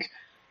don't think.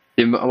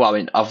 Well, I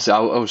mean, obviously, I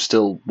was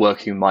still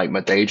working like my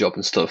day job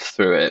and stuff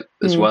through it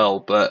as well,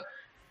 but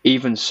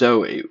even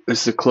so, it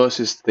was the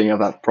closest thing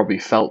I've probably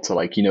felt to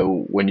like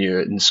when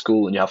you're in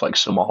school and you have like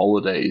summer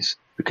holidays,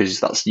 because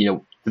that's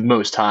the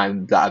most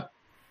time that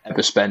I've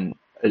ever spent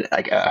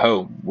like at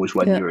home was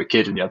when you were a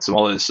kid and you had some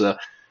holidays. So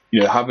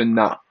having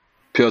that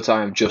pure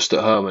time just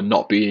at home and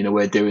not being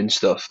away doing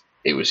stuff,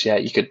 it was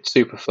you could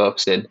super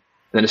focus in.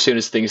 And then as soon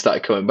as things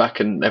started coming back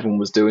and everyone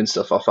was doing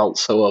stuff, I felt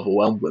so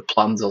overwhelmed with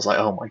plans. I was like,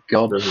 oh my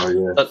God, I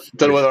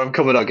don't know whether I'm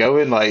coming or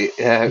going. Like,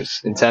 it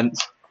was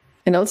intense.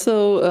 And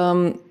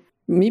also,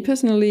 me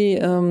personally,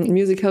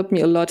 music helped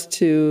me a lot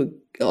to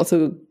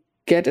also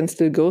get and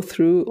still go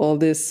through all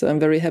this. I'm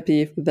very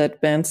happy that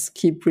bands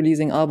keep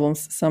releasing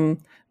albums. Some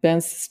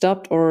bands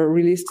stopped or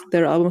released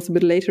their albums a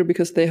bit later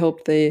because they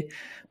hoped they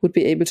would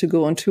be able to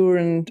go on tour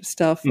and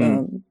stuff.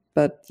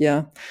 But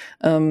yeah,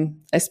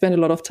 I spend a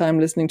lot of time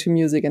listening to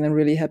music, and I'm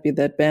really happy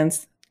that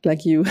bands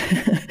like you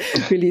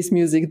release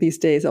music these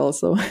days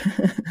also.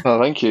 Oh,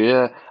 thank you.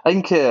 Yeah, I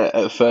think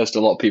at first a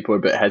lot of people were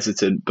a bit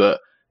hesitant, but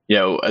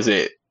as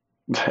it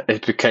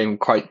became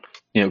quite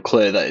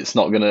clear that it's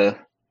not going to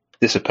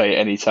dissipate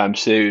anytime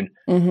soon.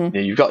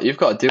 You've got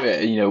to do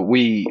it.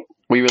 We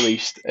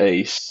released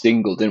a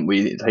single, didn't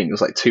we? I think it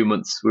was like 2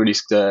 months. We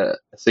released a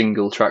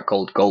single track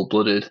called Gold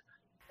Blooded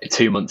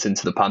 2 months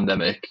into the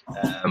pandemic.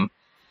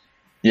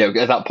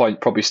 At that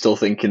point, probably still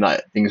thinking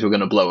that things were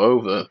going to blow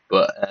over,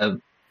 but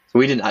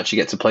we didn't actually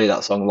get to play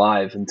that song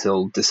live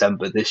until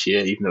December this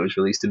year, even though it was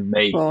released in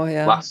May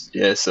last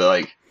year.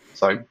 So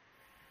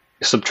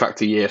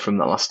subtract a year from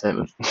that last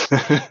statement.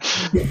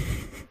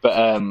 But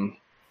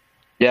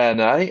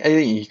I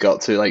think you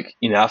got to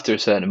after a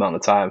certain amount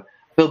of time.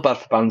 I feel bad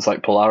for bands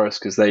like Polaris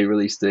because they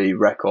released the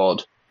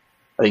record.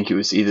 I think it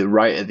was either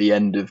right at the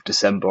end of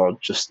December or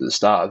just at the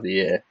start of the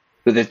year.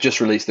 But they've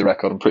just released the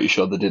record. I'm pretty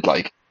sure they did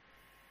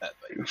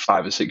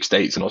 5 or 6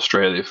 dates in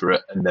Australia for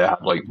it, and they had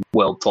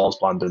world tours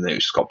planned, and it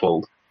just got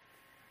pulled.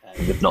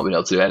 And they've not been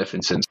able to do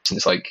anything since. And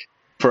it's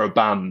for a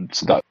band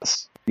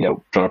that's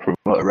trying to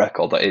promote a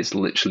record, that is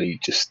literally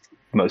just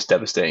the most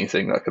devastating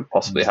thing that could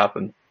possibly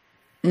happen.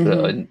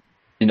 So,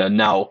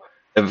 now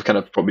they've kind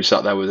of probably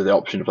sat there with the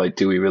option of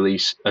do we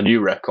release a new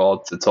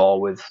record to tour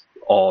with,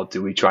 or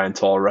do we try and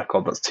tour a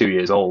record that's 2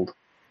 years old?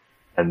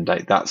 And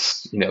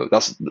that's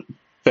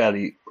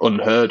fairly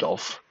unheard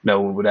of.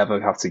 No one would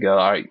ever have to go,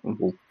 all right,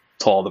 we'll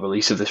tour the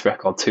release of this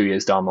record 2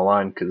 years down the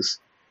line, because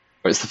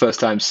it's the first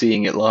time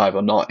seeing it live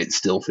or not, it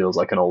still feels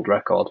like an old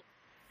record.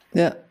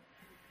 Yeah.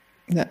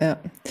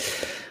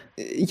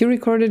 You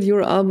recorded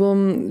your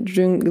album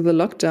during the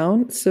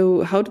lockdown.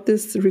 So how did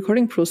this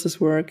recording process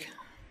work?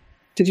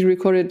 Did you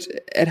record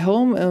it at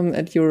home,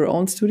 at your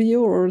own studio,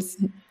 or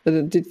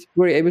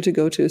were you able to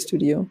go to a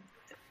studio?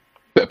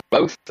 Bit of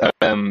both.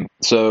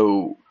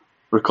 So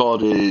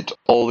recorded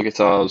all the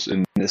guitars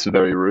in this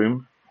very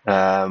room.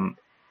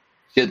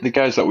 The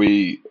guys that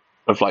we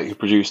have like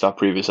produced our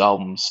previous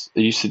albums, I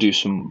used to do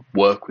some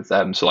work with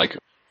them, so like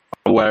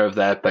aware of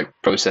their like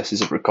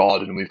processes of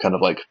recording, and we've kind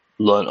of like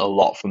learned a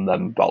lot from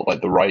them about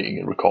like the writing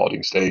and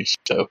recording stage.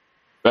 So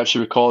we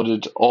actually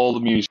recorded all the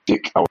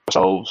music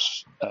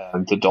ourselves,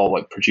 did all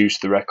like produce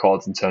the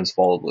records in terms of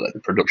all of, like, the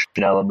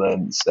production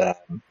elements,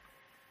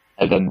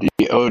 and then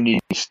the only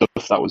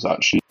stuff that was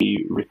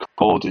actually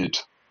recorded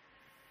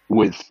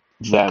with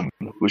them,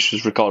 which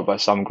was recorded by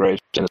Sam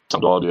Graves in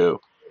Sound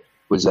Audio,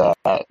 was the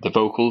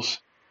vocals,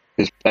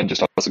 because Ben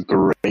just has a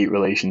great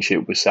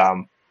relationship with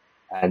Sam,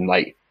 and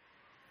like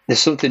there's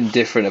something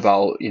different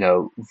about, you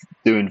know,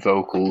 doing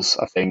vocals.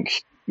 I think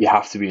you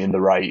have to be in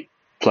the right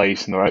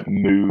place, in the right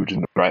mood,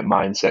 and the right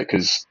mindset,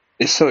 because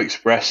it's so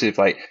expressive.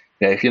 Like,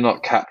 you know, if you're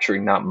not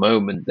capturing that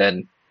moment,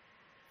 then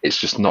it's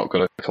just not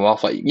going to come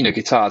off. Like, you know,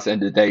 guitars, at the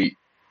end of the day,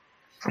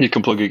 you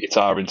can plug a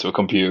guitar into a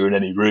computer in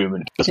any room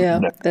and it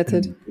doesn't that's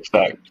it.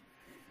 effect.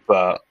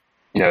 But,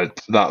 you know,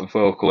 that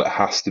vocal, it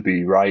has to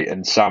be right.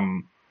 And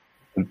Sam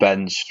and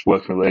Ben's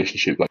working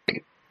relationship,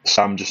 like,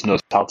 Sam just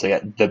knows how to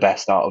get the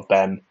best out of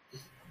Ben.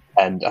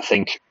 And I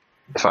think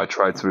if I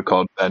tried to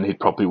record Ben, he'd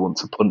probably want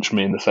to punch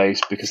me in the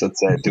face, because I'd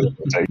say I'd do it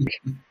take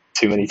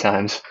too many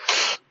times.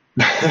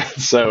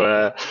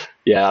 So,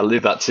 I'll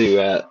leave that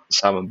to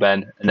Sam and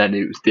Ben. And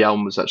then the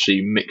album was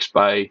actually mixed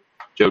by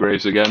Joe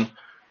Graves again.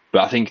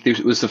 But I think this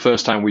was the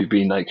first time we've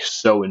been like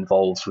so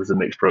involved with the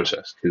mix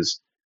process, because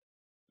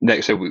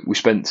next year we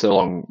spent so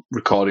long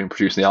recording and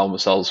producing the album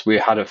ourselves. We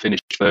had a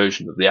finished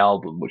version of the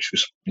album, which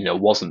was, you know,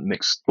 wasn't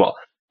mixed, well,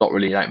 not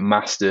really like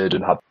mastered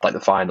and had like the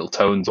final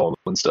tones on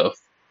and stuff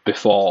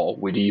before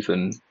we'd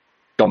even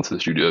gone to the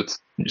studio.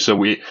 So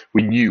we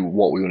knew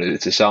what we wanted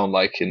it to sound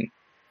like, and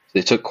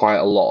it took quite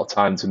a lot of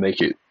time to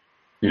make it,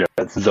 you know,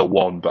 the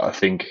one. But I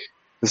think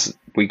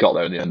we got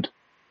there in the end.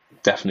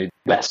 Definitely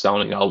the best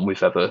sounding album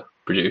we've ever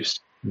produced.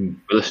 We're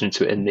listening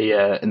to it in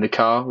the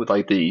car with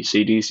like the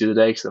CDs the other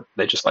day, because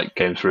they just like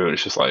came through, and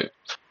it's just like,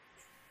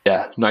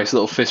 yeah, nice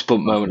little fist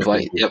bump moment of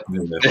like, yep.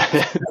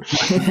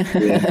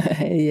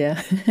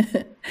 Yeah.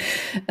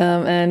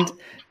 And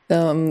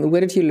where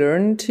did you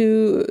learn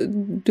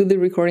to do the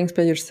recordings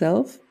by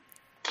yourself?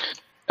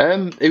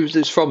 It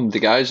was from the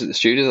guys at the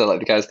studio, that like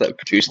the guys that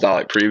produced our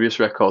like previous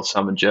records,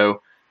 Sam and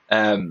Joe.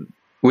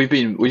 We've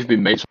been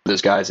mates with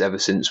those guys ever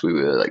since we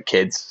were like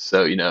kids.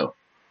 So, you know,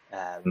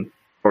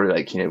 probably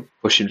like, you know,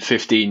 pushing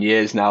 15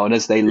 years now. And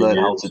as they learn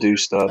how to do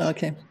stuff,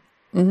 okay,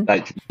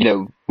 like, you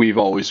know, we've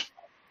always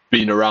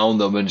been around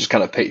them and just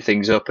kind of pick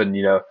things up. And,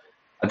 you know,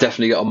 I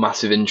definitely got a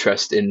massive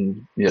interest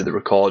in, you know, the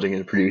recording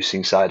and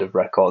producing side of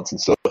records and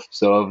stuff.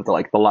 So over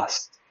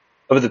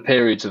the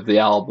periods of the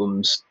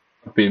albums,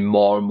 I've been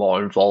more and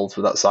more involved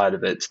with that side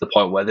of it, to the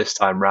point where this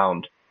time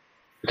round,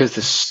 because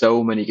there's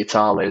so many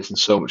guitar layers and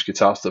so much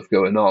guitar stuff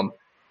going on,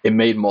 it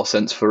made more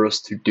sense for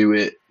us to do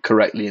it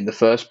correctly in the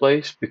first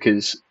place,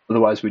 because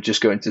otherwise we'd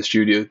just go into the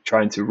studio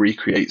trying to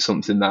recreate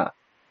something that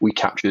we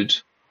captured,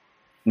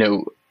 you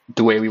know,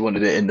 the way we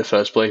wanted it in the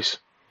first place.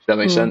 Does that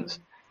make sense?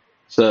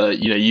 So,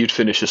 you know, you'd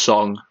finish a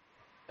song,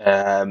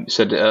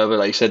 said it over,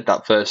 like you said,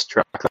 that first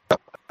track,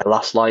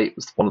 Last Light,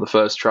 was one of the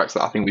first tracks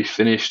that I think we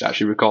finished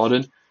actually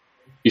recording.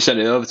 You sent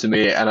it over to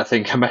me, and I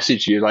think I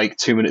messaged you like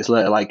 2 minutes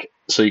later, like,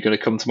 so you're going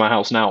to come to my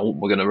house now?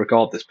 We're going to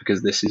record this,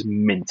 because this is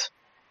mint.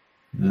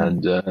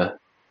 And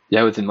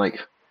within like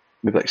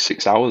maybe like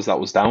 6 hours, that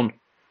was down,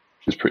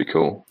 which was pretty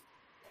cool.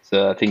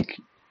 So I think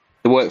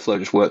the workflow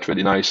just worked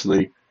really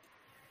nicely.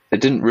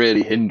 It didn't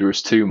really hinder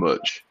us too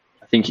much.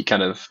 I think it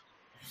kind of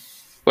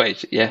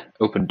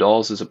opened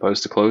doors as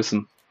opposed to close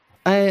them.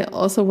 I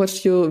also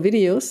watched your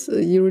videos.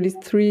 You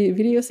released 3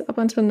 videos up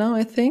until now,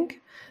 I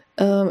think.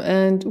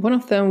 And one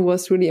of them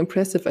was really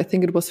impressive. I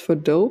think it was for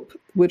Dope,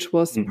 which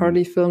was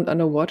partly filmed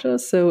underwater,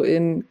 so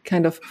in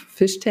kind of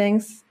fish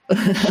tanks.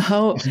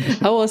 How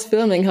was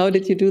filming? How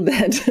did you do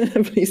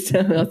that? Please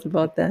tell us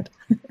about that.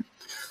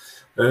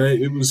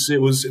 It was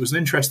an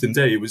interesting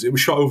day. It was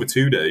shot over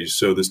 2 days,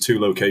 so there's 2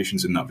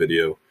 locations in that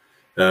video.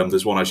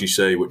 There's one, as you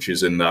say, which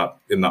is in that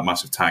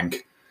massive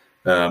tank.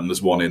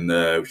 There's one in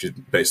which is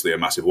basically a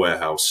massive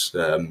warehouse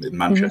in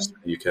Manchester,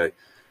 UK.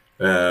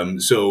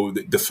 So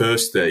the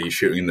first day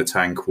shooting in the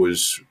tank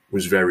was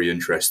very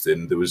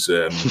interesting. There was,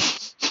 to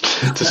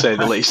say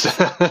the least.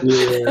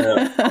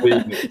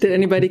 Did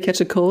anybody catch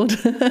a cold?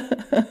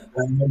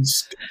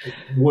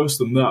 Worse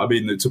than that. I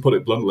mean, to put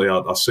it bluntly,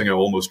 our singer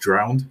almost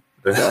drowned.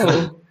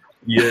 Oh.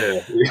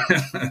 It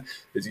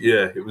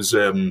was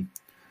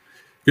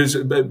because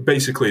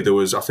basically there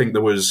was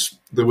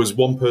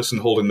one person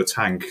holding the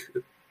tank,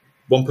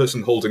 one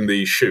person holding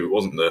the chute,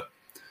 wasn't there?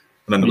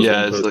 And then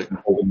there was one person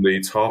holding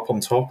the tarp on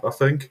top, I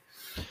think.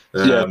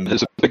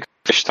 There's a big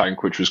fish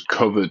tank which was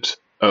covered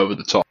over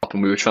the top,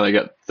 and we were trying to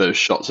get those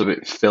shots of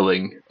it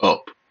filling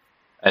up.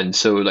 And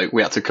so, like,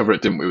 we had to cover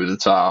it, didn't we, with the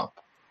tarp,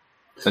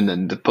 and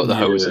then to put the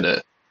hose in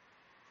it.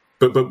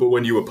 But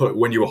when you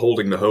were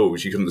holding the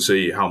hose, you couldn't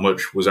see how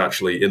much was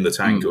actually in the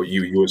tank, or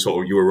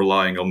you were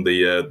relying on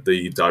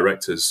the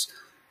directors,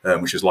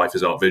 which is Life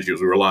is Art Visuals.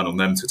 We were relying on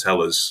them to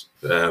tell us,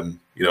 when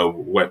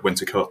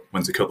to cut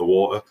the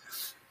water,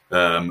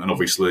 and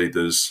obviously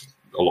there's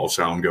a lot of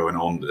sound going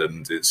on,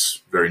 and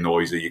it's very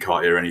noisy. You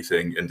can't hear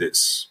anything, and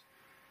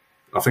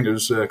I think it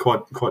was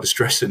quite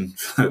distressing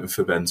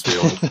for Ben, to be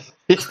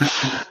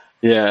honest.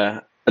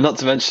 Yeah. And not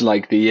to mention,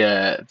 like,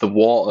 the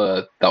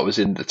water that was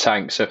in the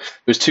tank. So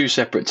there's two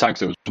separate tanks.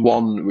 There was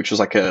one which was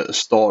like a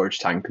storage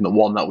tank, and the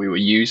one that we were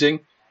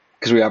using,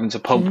 because we were having to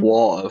pump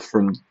water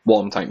from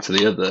one tank to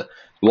the other.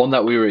 The one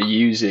that we were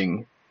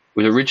using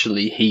was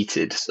originally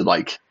heated, so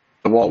like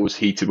the water was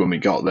heated when we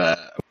got there.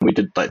 We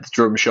did like the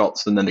drum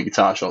shots and then the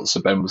guitar shots.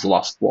 So Ben was the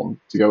last one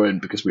to go in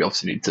because we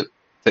obviously need to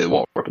take the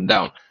water up and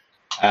down.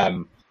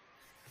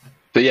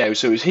 But yeah,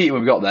 so it was heated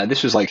when we got there.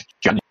 This was like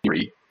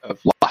January of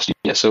last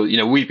year. So,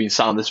 we've been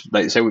sat on this,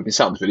 like I say, we've been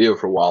sat on this video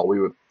for a while. We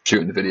were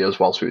shooting the videos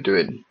whilst we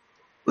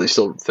were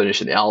still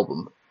finishing the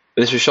album.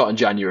 But this was shot in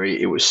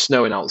January. It was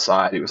snowing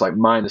outside. It was like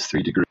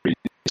 -3 degrees.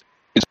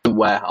 It's a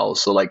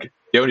warehouse. So like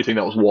the only thing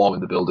that was warm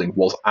in the building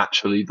was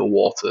actually the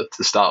water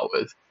to start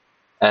with.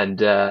 And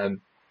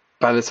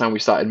by the time we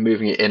started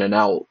moving it in and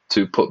out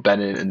to put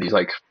Ben in these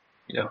like,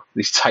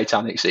 these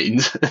Titanic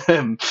scenes,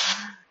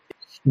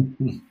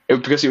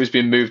 because it was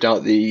being moved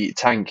out the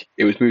tank,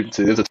 it was moved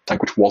to the other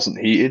tank, which wasn't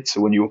heated.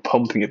 So when you were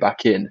pumping it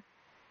back in,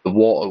 the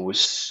water was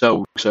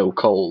so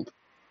cold.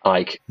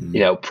 Like,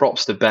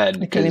 props to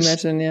Ben. I can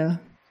imagine, yeah.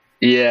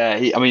 Yeah,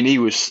 he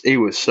was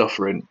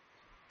suffering.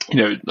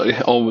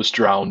 Like, almost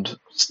drowned.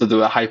 So there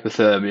were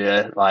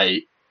hypothermia.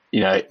 Like,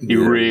 he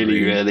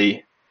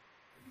really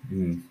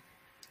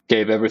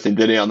gave everything,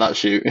 didn't he, on that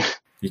shoot?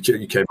 You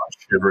came out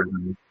shivering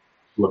and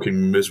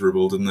looking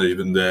miserable, didn't he?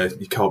 Even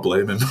you can't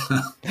blame him.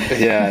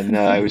 Yeah,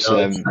 no, it was.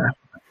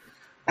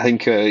 I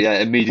think,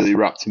 immediately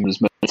wrapped him in as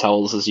many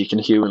towels as you can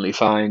humanly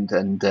find,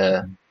 and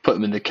put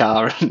him in the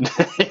car and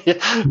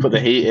put the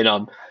heating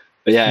on.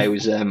 But yeah, it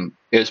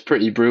was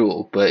pretty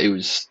brutal. But it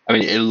was. I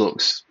mean, it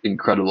looks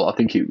incredible. I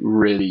think it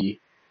really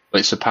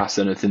surpassed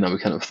anything that we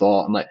kind of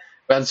thought. And like,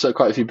 we had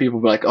quite a few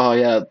people be like, "Oh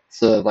yeah,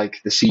 it's,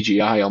 like the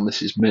CGI on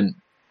this is mint."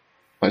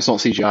 Like, it's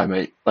not CGI,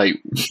 mate.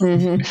 Like,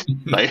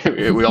 like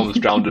we almost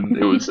drowned him.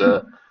 It was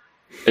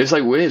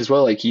like weird as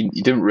well. Like, you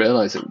didn't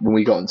realize that when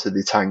we got into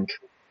the tank.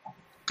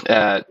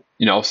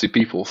 Obviously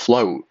people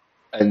float,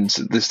 and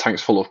this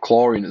tank's full of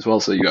chlorine as well,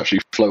 so you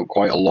actually float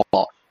quite a lot.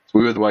 So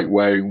we were like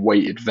wearing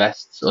weighted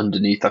vests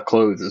underneath our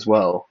clothes as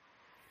well,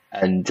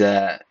 and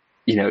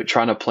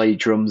trying to play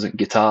drums and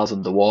guitars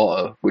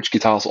underwater, which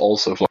guitars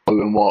also float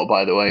in water,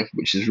 by the way,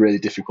 which is really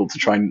difficult to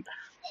try and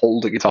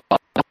hold a guitar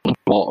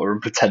underwater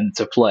and pretend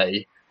to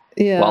play,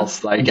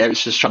 whilst like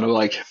it's just trying to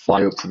like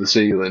fly up to the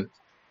ceiling.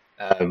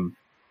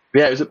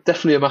 Yeah, it was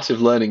definitely a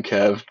massive learning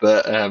curve,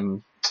 but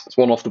it's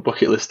one off the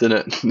bucket list,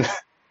 isn't it?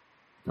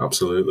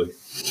 Absolutely.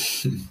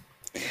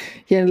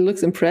 Yeah, it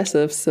looks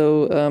impressive.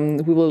 So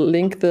we will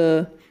link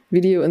the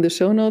video in the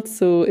show notes.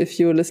 So if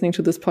you're listening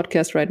to this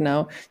podcast right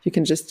now, you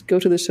can just go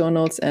to the show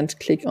notes and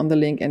click on the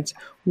link and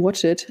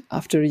watch it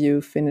after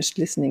you finish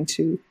listening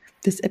to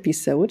this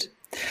episode.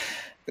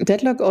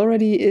 Deadlock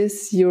already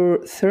is your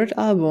third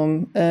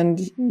album,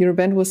 and your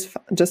band was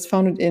just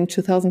founded in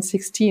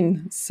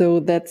 2016. So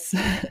that's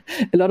a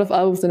lot of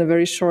albums in a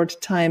very short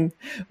time.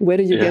 Where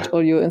do you get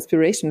all your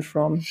inspiration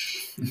from?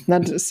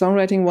 Not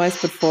songwriting-wise,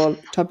 but for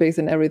topics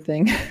and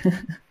everything.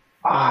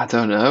 I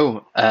don't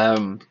know.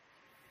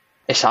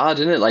 It's hard,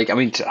 isn't it? Like, I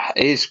mean,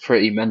 it is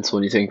pretty mental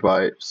when you think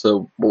about it.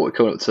 So what we're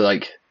coming up to,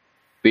 like,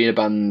 being a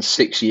band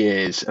 6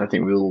 years, and I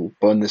think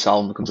when this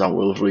album comes out,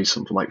 we'll release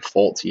something like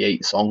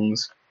 48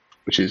 songs.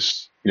 Which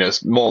is,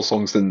 it's more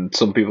songs than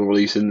some people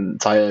release in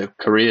entire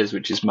careers,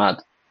 which is mad.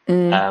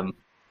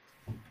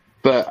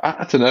 But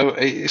I don't know,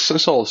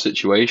 it's all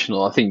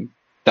situational. I think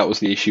that was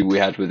the issue we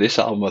had with this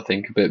album, I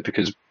think, a bit,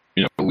 because,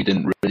 we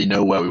didn't really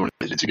know where we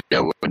wanted it to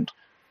go. And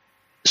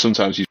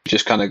sometimes you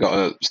just kind of got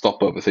to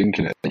stop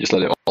overthinking it and just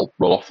let it all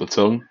roll off the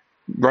tongue.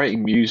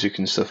 Writing music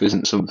and stuff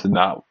isn't something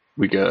that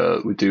we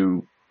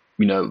do,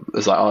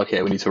 it's like,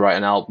 okay, we need to write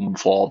an album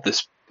for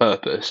this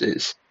purpose.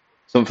 It's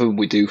something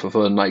we do for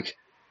fun, like,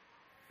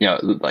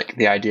 like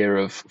the idea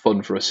of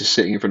fun for us is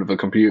sitting in front of a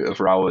computer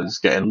for hours,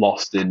 getting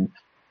lost in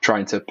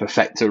trying to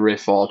perfect a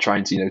riff or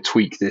trying to,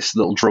 tweak this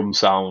little drum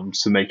sound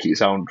to make it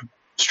sound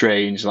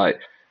strange.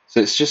 Like, so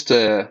it's just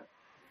a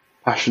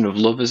passion of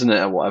love, isn't it,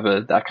 or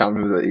whatever? I can't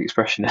remember what the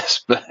expression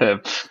is, but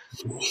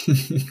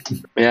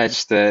yeah,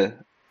 just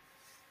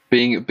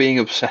being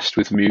obsessed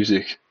with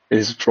music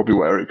is probably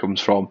where it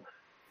comes from,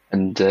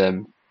 and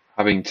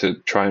having to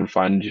try and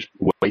find just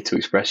a way to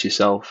express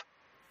yourself,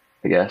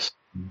 I guess.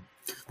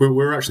 We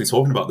were actually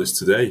talking about this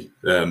today,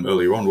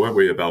 earlier on, weren't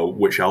we, about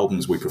which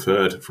albums we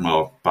preferred from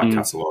our back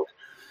catalogue.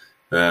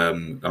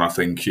 And I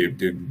think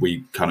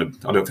we kind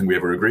of, I don't think we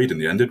ever agreed in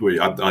the end, did we?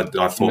 I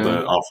thought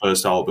that our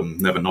first album,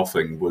 Never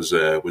Nothing, was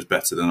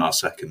better than our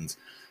second,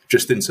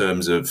 just in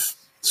terms of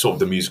sort of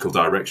the musical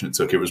direction it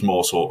took. It was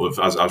more sort of,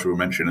 as we were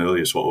mentioning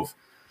earlier,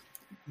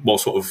 more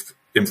sort of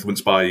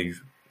influenced by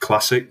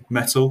classic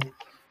metal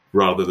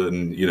rather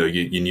than your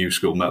new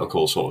school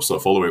metalcore sort of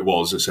stuff. Although it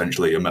was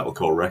essentially a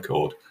metalcore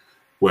record,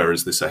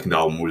 whereas the second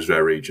album was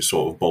very just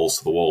sort of balls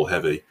to the wall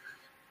heavy.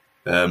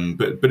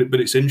 But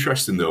it's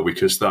interesting though,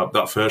 because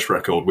that first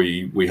record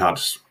we had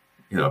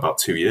about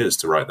 2 years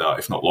to write that,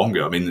 if not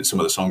longer. I mean, some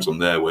of the songs on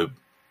there were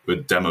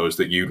demos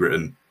that you'd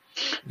written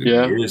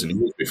years and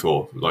years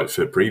before, like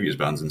for previous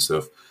bands and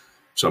stuff.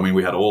 So I mean,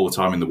 we had all the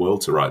time in the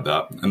world to write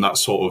that, and that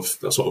sort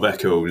of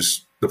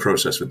echoes the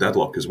process for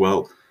Deadlock as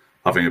well,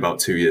 having about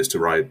 2 years to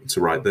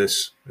write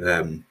this.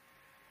 It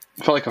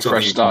felt like a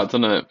fresh start,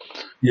 doesn't it?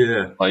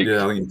 Yeah, I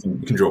think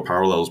you can draw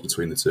parallels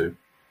between the two.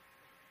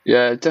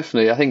 Yeah,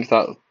 definitely. I think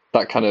that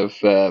kind of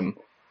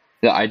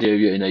the idea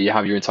of you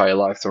have your entire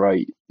life to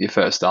write your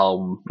first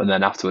album, and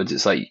then afterwards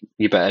it's like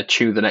you better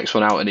chew the next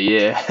one out in a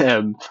year.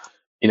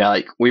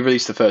 Like we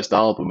released the first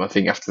album, I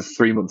think after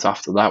 3 months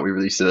after that we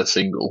released a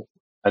single,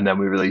 and then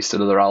we released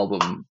another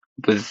album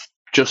with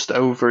just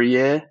over a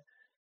year.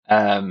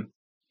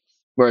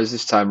 Whereas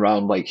this time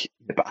around, like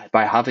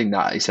by having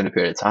that extended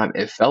period of time,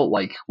 it felt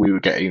like we were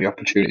getting the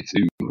opportunity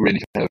to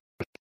really kind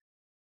of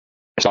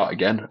start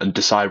again and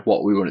decide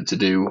what we wanted to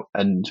do,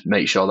 and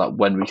make sure that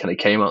when we kind of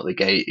came out the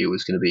gate, it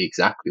was going to be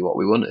exactly what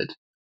we wanted.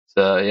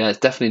 So yeah, it's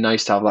definitely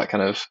nice to have that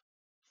kind of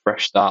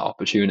fresh start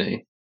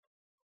opportunity.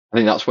 I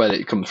think that's where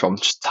it comes from,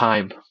 just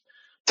time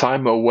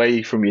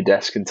away from your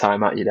desk and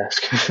time at your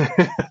desk.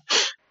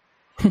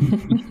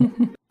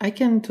 I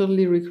can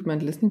totally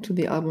recommend listening to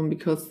the album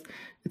because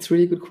it's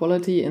really good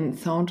quality in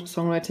sound,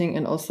 songwriting,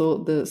 and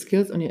also the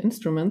skills on your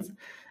instruments.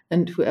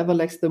 And whoever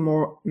likes the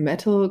more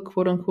metal,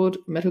 quote-unquote,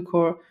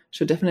 metalcore,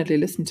 should definitely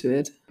listen to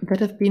it. That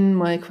have been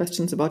my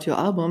questions about your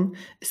album.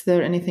 Is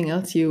there anything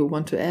else you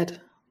want to add?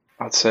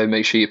 I'd say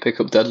make sure you pick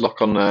up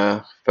Deadlock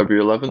on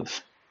February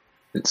 11th.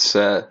 It's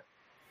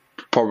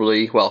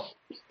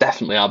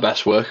definitely our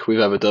best work we've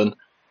ever done.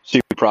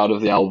 Super proud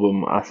of the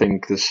album. I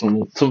think there's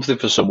something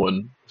for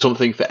someone,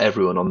 something for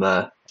everyone on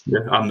there. Yeah,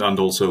 and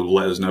also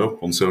let us know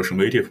on social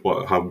media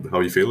how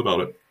you feel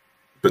about it.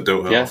 But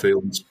don't hurt our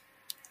feelings.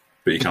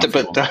 But you can't.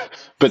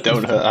 But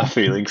don't hurt our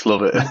feelings.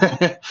 Love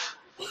it.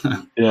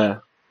 Yeah.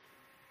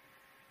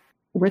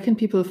 Where can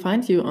people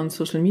find you on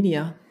social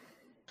media?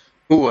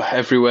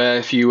 Everywhere.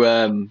 If you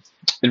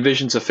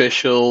Envisions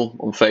Official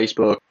on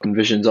Facebook,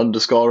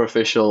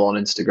 Envisions_official on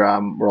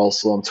Instagram. We're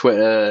also on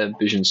Twitter,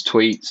 Envisions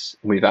Tweets.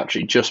 We've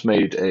actually just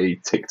made a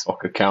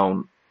TikTok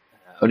account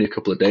only a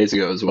couple of days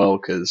ago as well,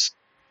 because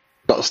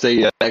got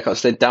to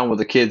stay down with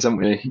the kids, haven't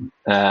we?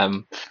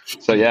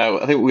 So yeah,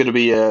 I think we're going to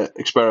be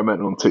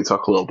experimenting on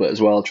TikTok a little bit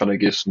as well, trying to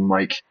give some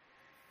like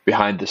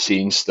behind the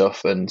scenes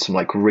stuff and some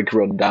like rig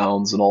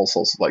rundowns and all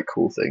sorts of like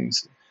cool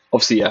things.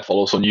 Obviously, yeah,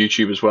 follow us on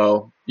YouTube as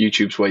well.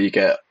 YouTube's where you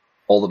get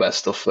all the best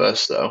stuff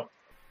first, though.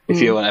 If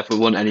you ever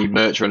want any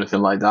merch or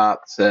anything like that,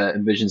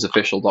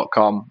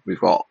 envisionsofficial.com. We've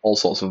got all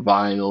sorts of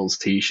vinyls,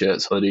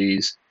 t-shirts,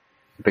 hoodies.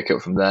 Pick it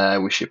up from there.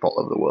 We ship all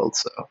over the world,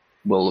 so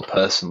we'll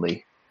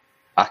personally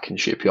back and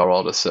ship your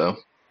order. So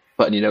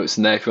letting you know it's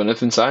in there if you want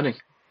anything signing.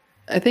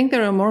 I think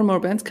there are more and more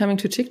bands coming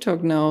to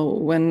TikTok now.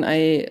 When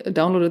I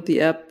downloaded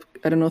the app,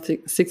 I don't know,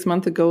 6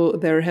 months ago,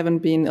 there haven't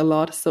been a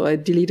lot, so I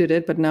deleted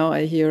it. But now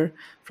I hear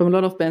from a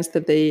lot of bands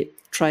that they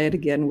try it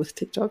again with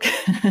TikTok.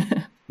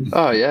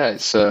 Oh yeah,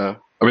 it's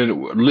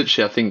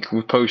literally, I think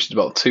we've posted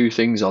about 2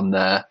 things on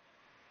there,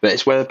 but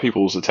it's where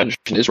people's attention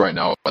is right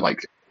now.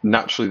 Like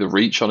naturally, the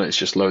reach on it is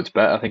just loads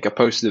better. I think I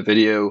posted a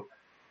video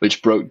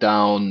which broke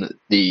down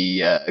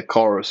the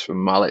chorus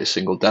from my latest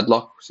single,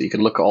 Deadlock, so you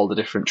can look at all the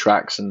different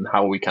tracks and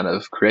how we kind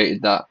of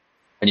created that.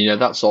 And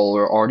that's all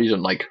already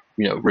done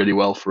really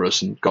well for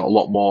us, and got a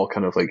lot more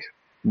kind of like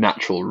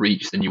natural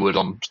reach than you would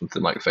on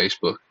something like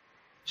Facebook.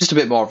 Just a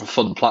bit more of a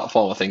fun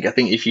platform, I think. I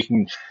think if you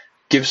can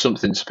give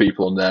something to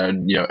people on there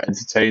and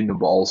entertain them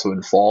but also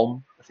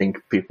inform, I think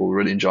people will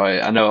really enjoy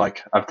it. I know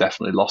I've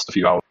definitely lost a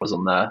few hours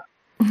on there.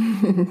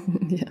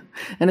 Yeah,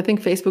 and I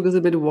think Facebook is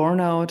a bit worn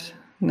out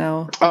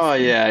now. Oh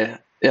yeah,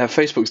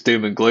 Facebook's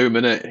doom and gloom,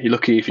 isn't it? You're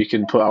lucky if you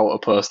can put out a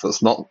post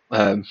that's not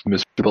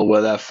miserable,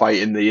 where they're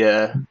fighting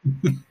the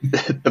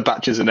the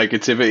batches of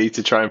negativity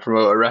to try and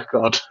promote a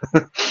record.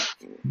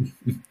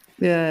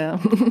 Yeah.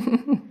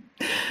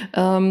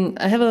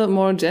 I have a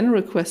more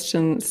general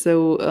question.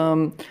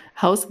 So,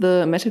 how's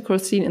the metalcore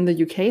scene in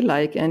the UK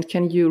like? And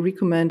can you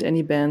recommend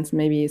any bands,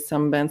 maybe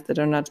some bands that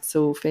are not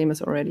so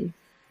famous already?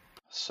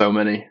 So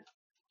many.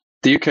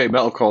 The UK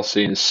metalcore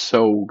scene is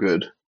so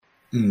good.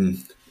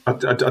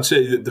 I'd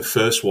say that the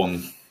first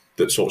one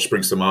that sort of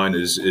springs to mind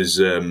is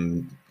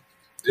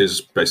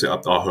basically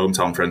our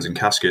hometown friends in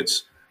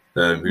Caskets,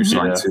 who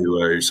signed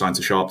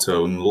to Sharp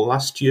Tone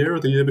last year or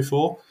the year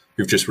before,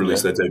 who've just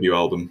released their debut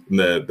album, and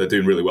they're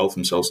doing really well for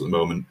themselves at the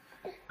moment.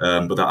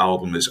 But that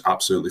album is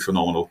absolutely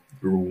phenomenal.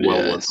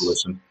 Well worth a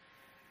listen.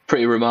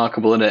 Pretty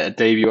remarkable, isn't it? A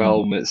debut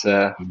album. It's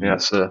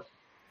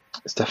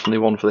it's definitely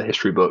one for the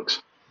history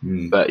books.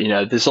 But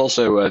there's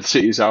also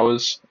City's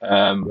Hours,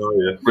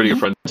 really good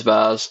friends of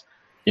ours.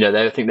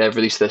 I think they've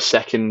released their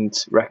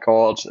second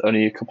record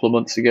only a couple of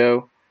months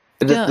ago.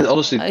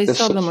 Honestly, I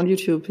saw them on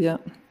YouTube. Yeah,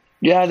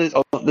 Yeah,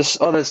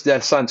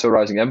 they're signed to a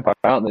rising empire,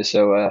 aren't they?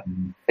 So I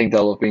think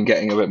they'll have been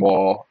getting a bit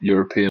more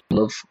European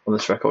love on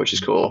this record, which is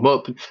cool.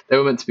 Well, they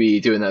were meant to be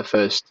doing their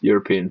first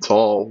European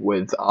tour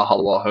with Our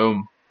Hollow Our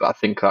Home, but I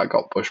think that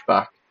got pushed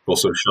back.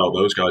 Also, shout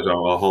those guys out,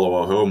 Our Hollow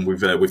Our Home.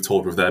 We've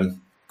toured with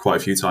them quite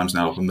a few times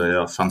now, and they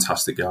are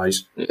fantastic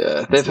guys.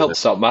 Yeah, they've helped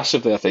us out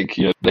massively. I think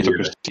they took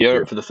us to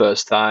Europe for the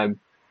first time.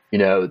 They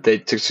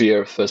took us to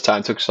Europe for the first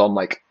time. Took us on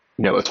a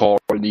tour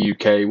in the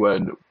UK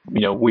when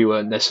we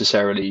weren't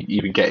necessarily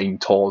even getting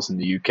tours in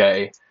the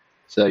UK.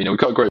 So we've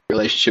got a great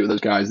relationship with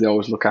those guys. They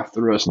always look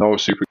after us and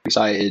always super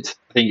excited.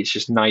 I think it's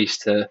just nice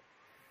to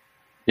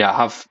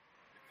have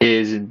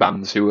ears in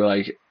bands who are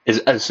like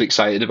as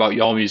excited about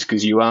your music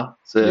as you are.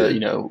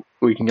 So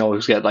we can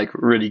always get like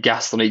really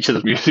gassed on each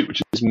other's music,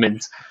 which is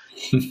mint.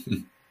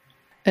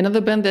 Another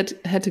band that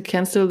had to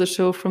cancel the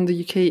show from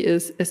the UK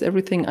is As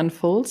Everything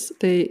Unfolds.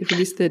 They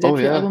released their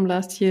debut album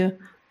last year.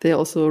 They're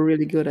also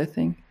really good, I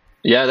think.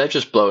 Yeah, they've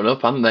just blown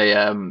up, haven't they?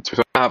 I've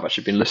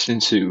actually been listening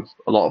to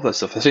a lot of their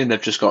stuff. I think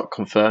they've just got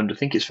confirmed. I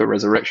think it's for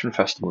Resurrection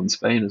Festival in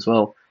Spain as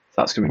well.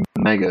 That's going to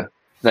be mega.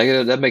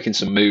 They're making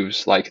some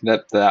moves. Like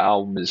their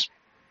album is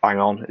bang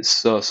on. It's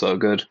so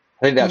good.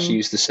 I think they actually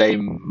used the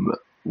same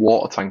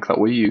water tank that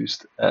we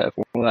used for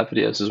one of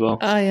their videos as well.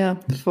 Yeah,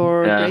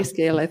 for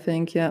Grayscale, I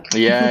think. Yeah.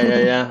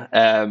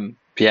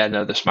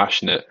 No, they're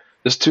smashing it.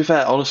 To be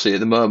fair, honestly,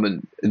 at the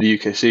moment in the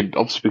UK scene,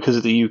 obviously because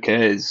of the UK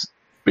is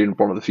being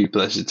one of the few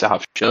places to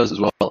have shows as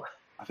well,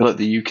 I feel like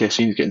the UK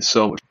scene is getting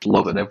so much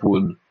love, and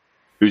everyone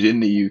who's in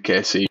the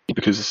UK scene,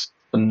 because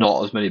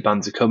not as many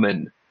bands are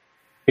coming,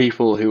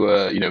 people who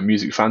are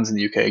music fans in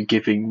the UK are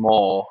giving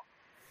more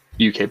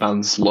UK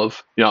bands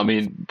love. You know what I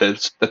mean?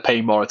 They're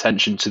paying more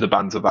attention to the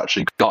bands they've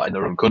actually got in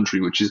their own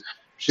country, which is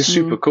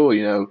super cool.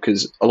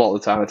 Because a lot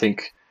of the time I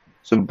think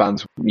some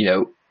bands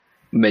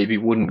maybe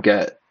wouldn't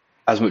get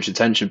as much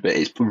attention, but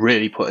it's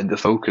really putting the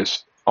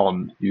focus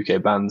on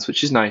UK bands,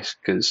 which is nice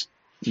because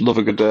love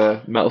a good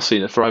metal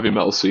scene. A thriving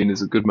metal scene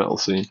is a good metal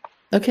scene.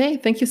 Okay,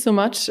 thank you so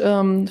much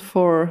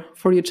for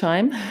your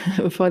time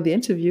for the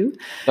interview.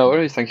 No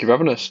worries. Thank you for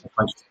having us.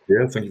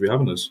 Thank you for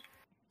having us.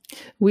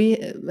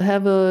 We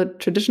have a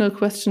traditional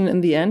question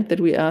in the end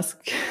that we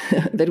ask,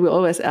 that we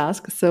always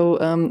ask. So,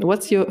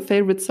 what's your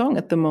favorite song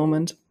at the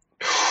moment?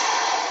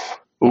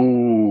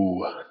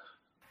 Ooh,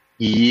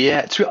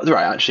 yeah.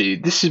 Right, actually,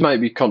 this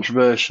might be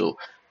controversial.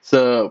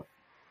 So,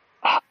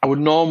 I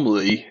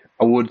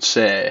would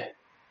say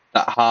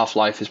that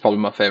Half-Life is probably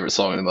my favorite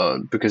song at the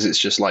moment, because it's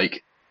just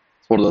like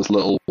it's one of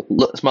those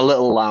it's my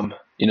little lamb.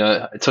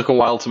 It took a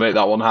while to make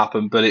that one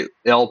happen, but it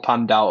all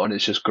panned out, and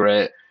it's just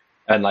great.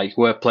 And like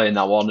we're playing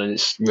that one, and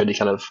it's really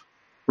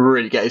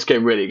it's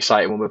getting really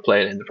exciting when we're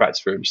playing in the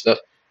practice room and stuff.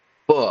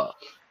 But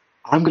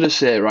I'm gonna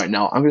say right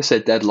now, I'm gonna say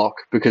Deadlock,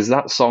 because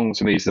that song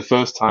to me is the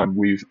first time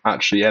we've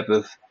actually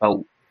ever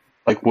felt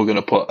like we're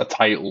gonna put a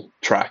title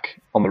track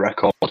on the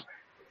record.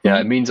 Yeah,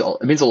 it means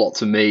a lot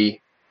to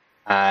me,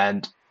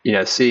 and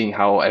seeing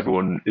how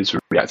everyone is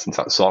reacting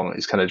to that song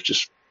is kind of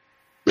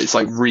it's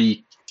like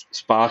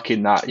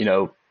re-sparking that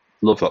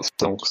love that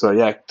song. So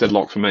yeah,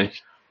 Deadlock for me.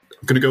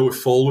 I'm going to go with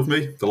Fall With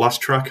Me, the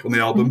last track on the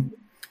album.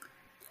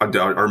 I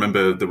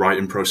remember the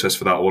writing process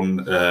for that one,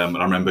 and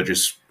I remember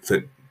just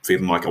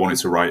feeling like I wanted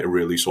to write a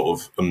really sort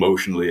of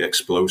emotionally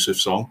explosive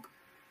song.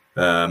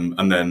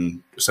 And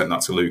then sent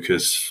that to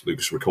Lucas.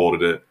 Lucas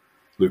recorded it.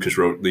 Lucas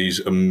wrote these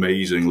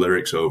amazing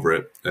lyrics over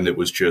it, and it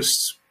was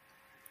just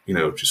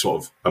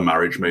sort of a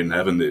marriage made in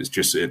heaven.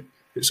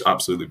 It's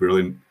absolutely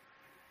brilliant.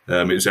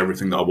 It's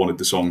everything that I wanted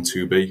the song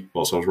to be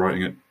whilst I was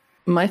writing it.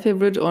 My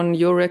favorite on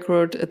your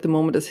record at the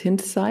moment is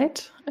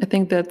Hindsight. I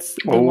think that's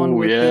the one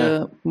with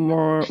the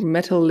more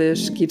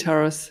metal-ish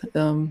guitars.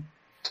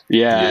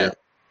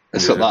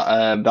 It's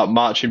got that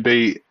marching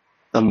beat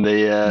on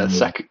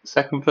the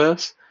second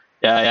verse.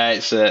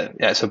 It's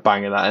a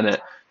banger,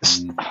 that,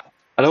 isn't it?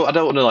 I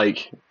don't want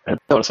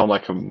to sound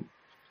like I'm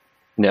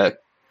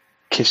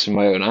kissing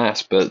my own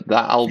ass, but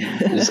that album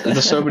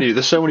there's so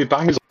many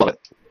bangers on it.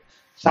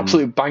 It's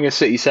absolute banger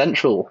city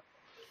central.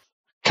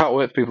 Can't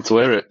wait for people to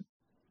hear it.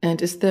 And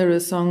is there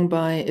a song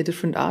by a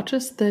different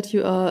artist that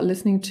you are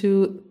listening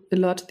to a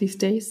lot these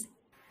days?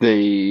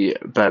 The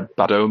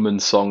Bad Omen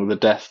song, The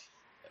Death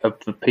of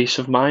the Peace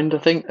of Mind, I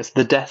think. It's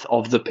The Death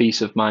of the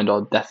Peace of Mind,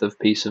 or Death of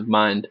Peace of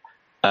Mind.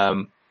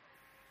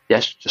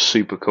 It's just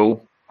super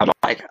cool.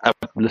 I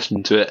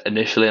listened to it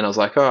initially and I was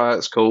like, oh,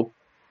 that's cool.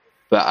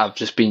 But I've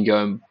just been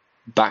going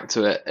back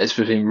to it. It's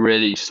been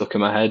really stuck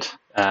in my head.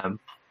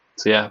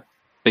 So yeah,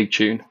 big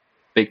tune.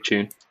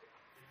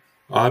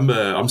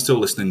 I'm still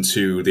listening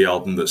to the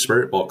album that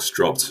Spiritbox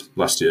dropped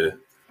last year.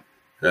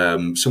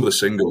 Some of the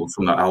singles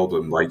from that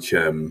album, like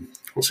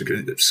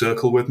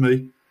Circle With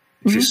Me,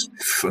 just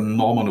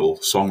phenomenal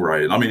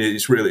songwriting. I mean,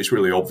 it's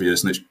really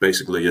obvious, and it's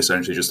basically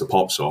essentially just a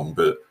pop song,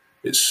 but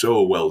it's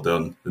so well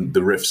done, and the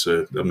riffs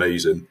are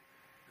amazing.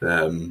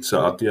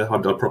 So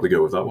I'd probably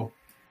go with that one.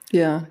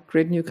 Yeah,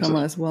 great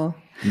newcomer as well.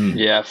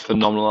 Yeah,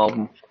 phenomenal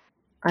album.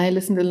 I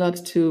listened a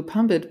lot to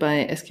Pump It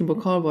by Eskimo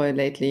Callboy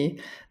lately.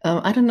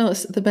 I don't know,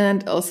 is the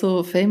band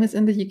also famous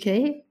in the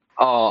UK?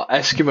 Oh,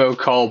 Eskimo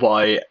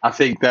Callboy. I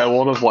think they're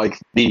one of like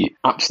the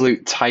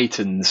absolute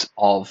titans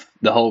of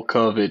the whole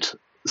COVID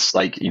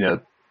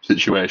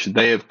situation.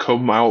 They have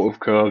come out of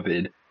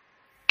COVID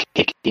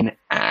kicking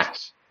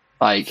ass.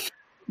 Like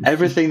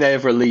everything they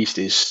have released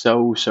is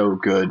so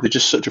good. They're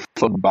just such a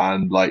fun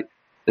band. Like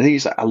the thing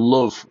is, like, I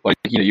love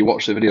you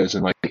watch the videos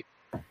and like,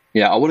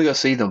 yeah, I want to go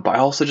see them, but I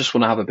also just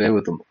want to have a beer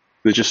with them.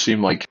 They just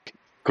seem like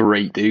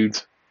great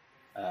dudes.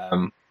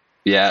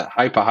 Yeah,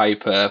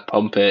 hyper,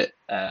 pump it.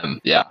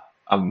 Yeah,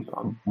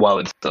 I'm well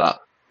into that.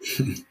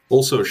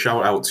 Also,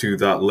 shout out to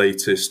that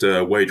latest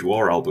Wage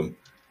War album,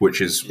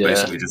 which is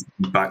basically just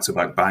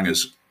back-to-back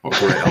bangers. What a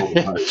great album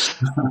that is.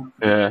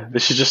 Yeah, they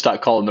should just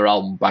start calling their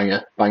album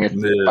Banger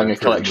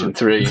Collection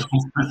 3.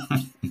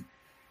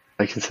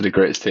 I consider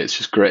greatest hits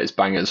just greatest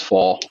bangers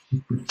 4.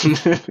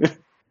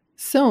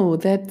 So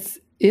that's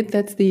it.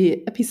 That's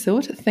the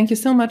episode. Thank you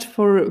so much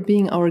for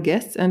being our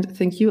guests, and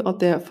thank you out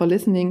there for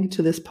listening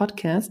to this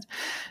podcast.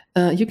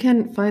 You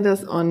can find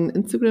us on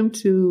Instagram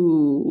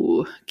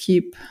to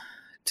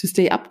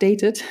stay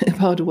updated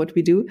about what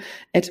we do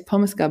at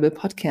Pommesgabel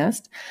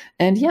Podcast.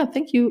 And yeah,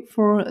 thank you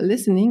for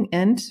listening,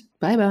 and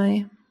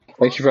bye-bye.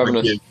 Thank you for having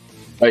us.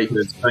 Bye.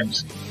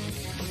 Thanks.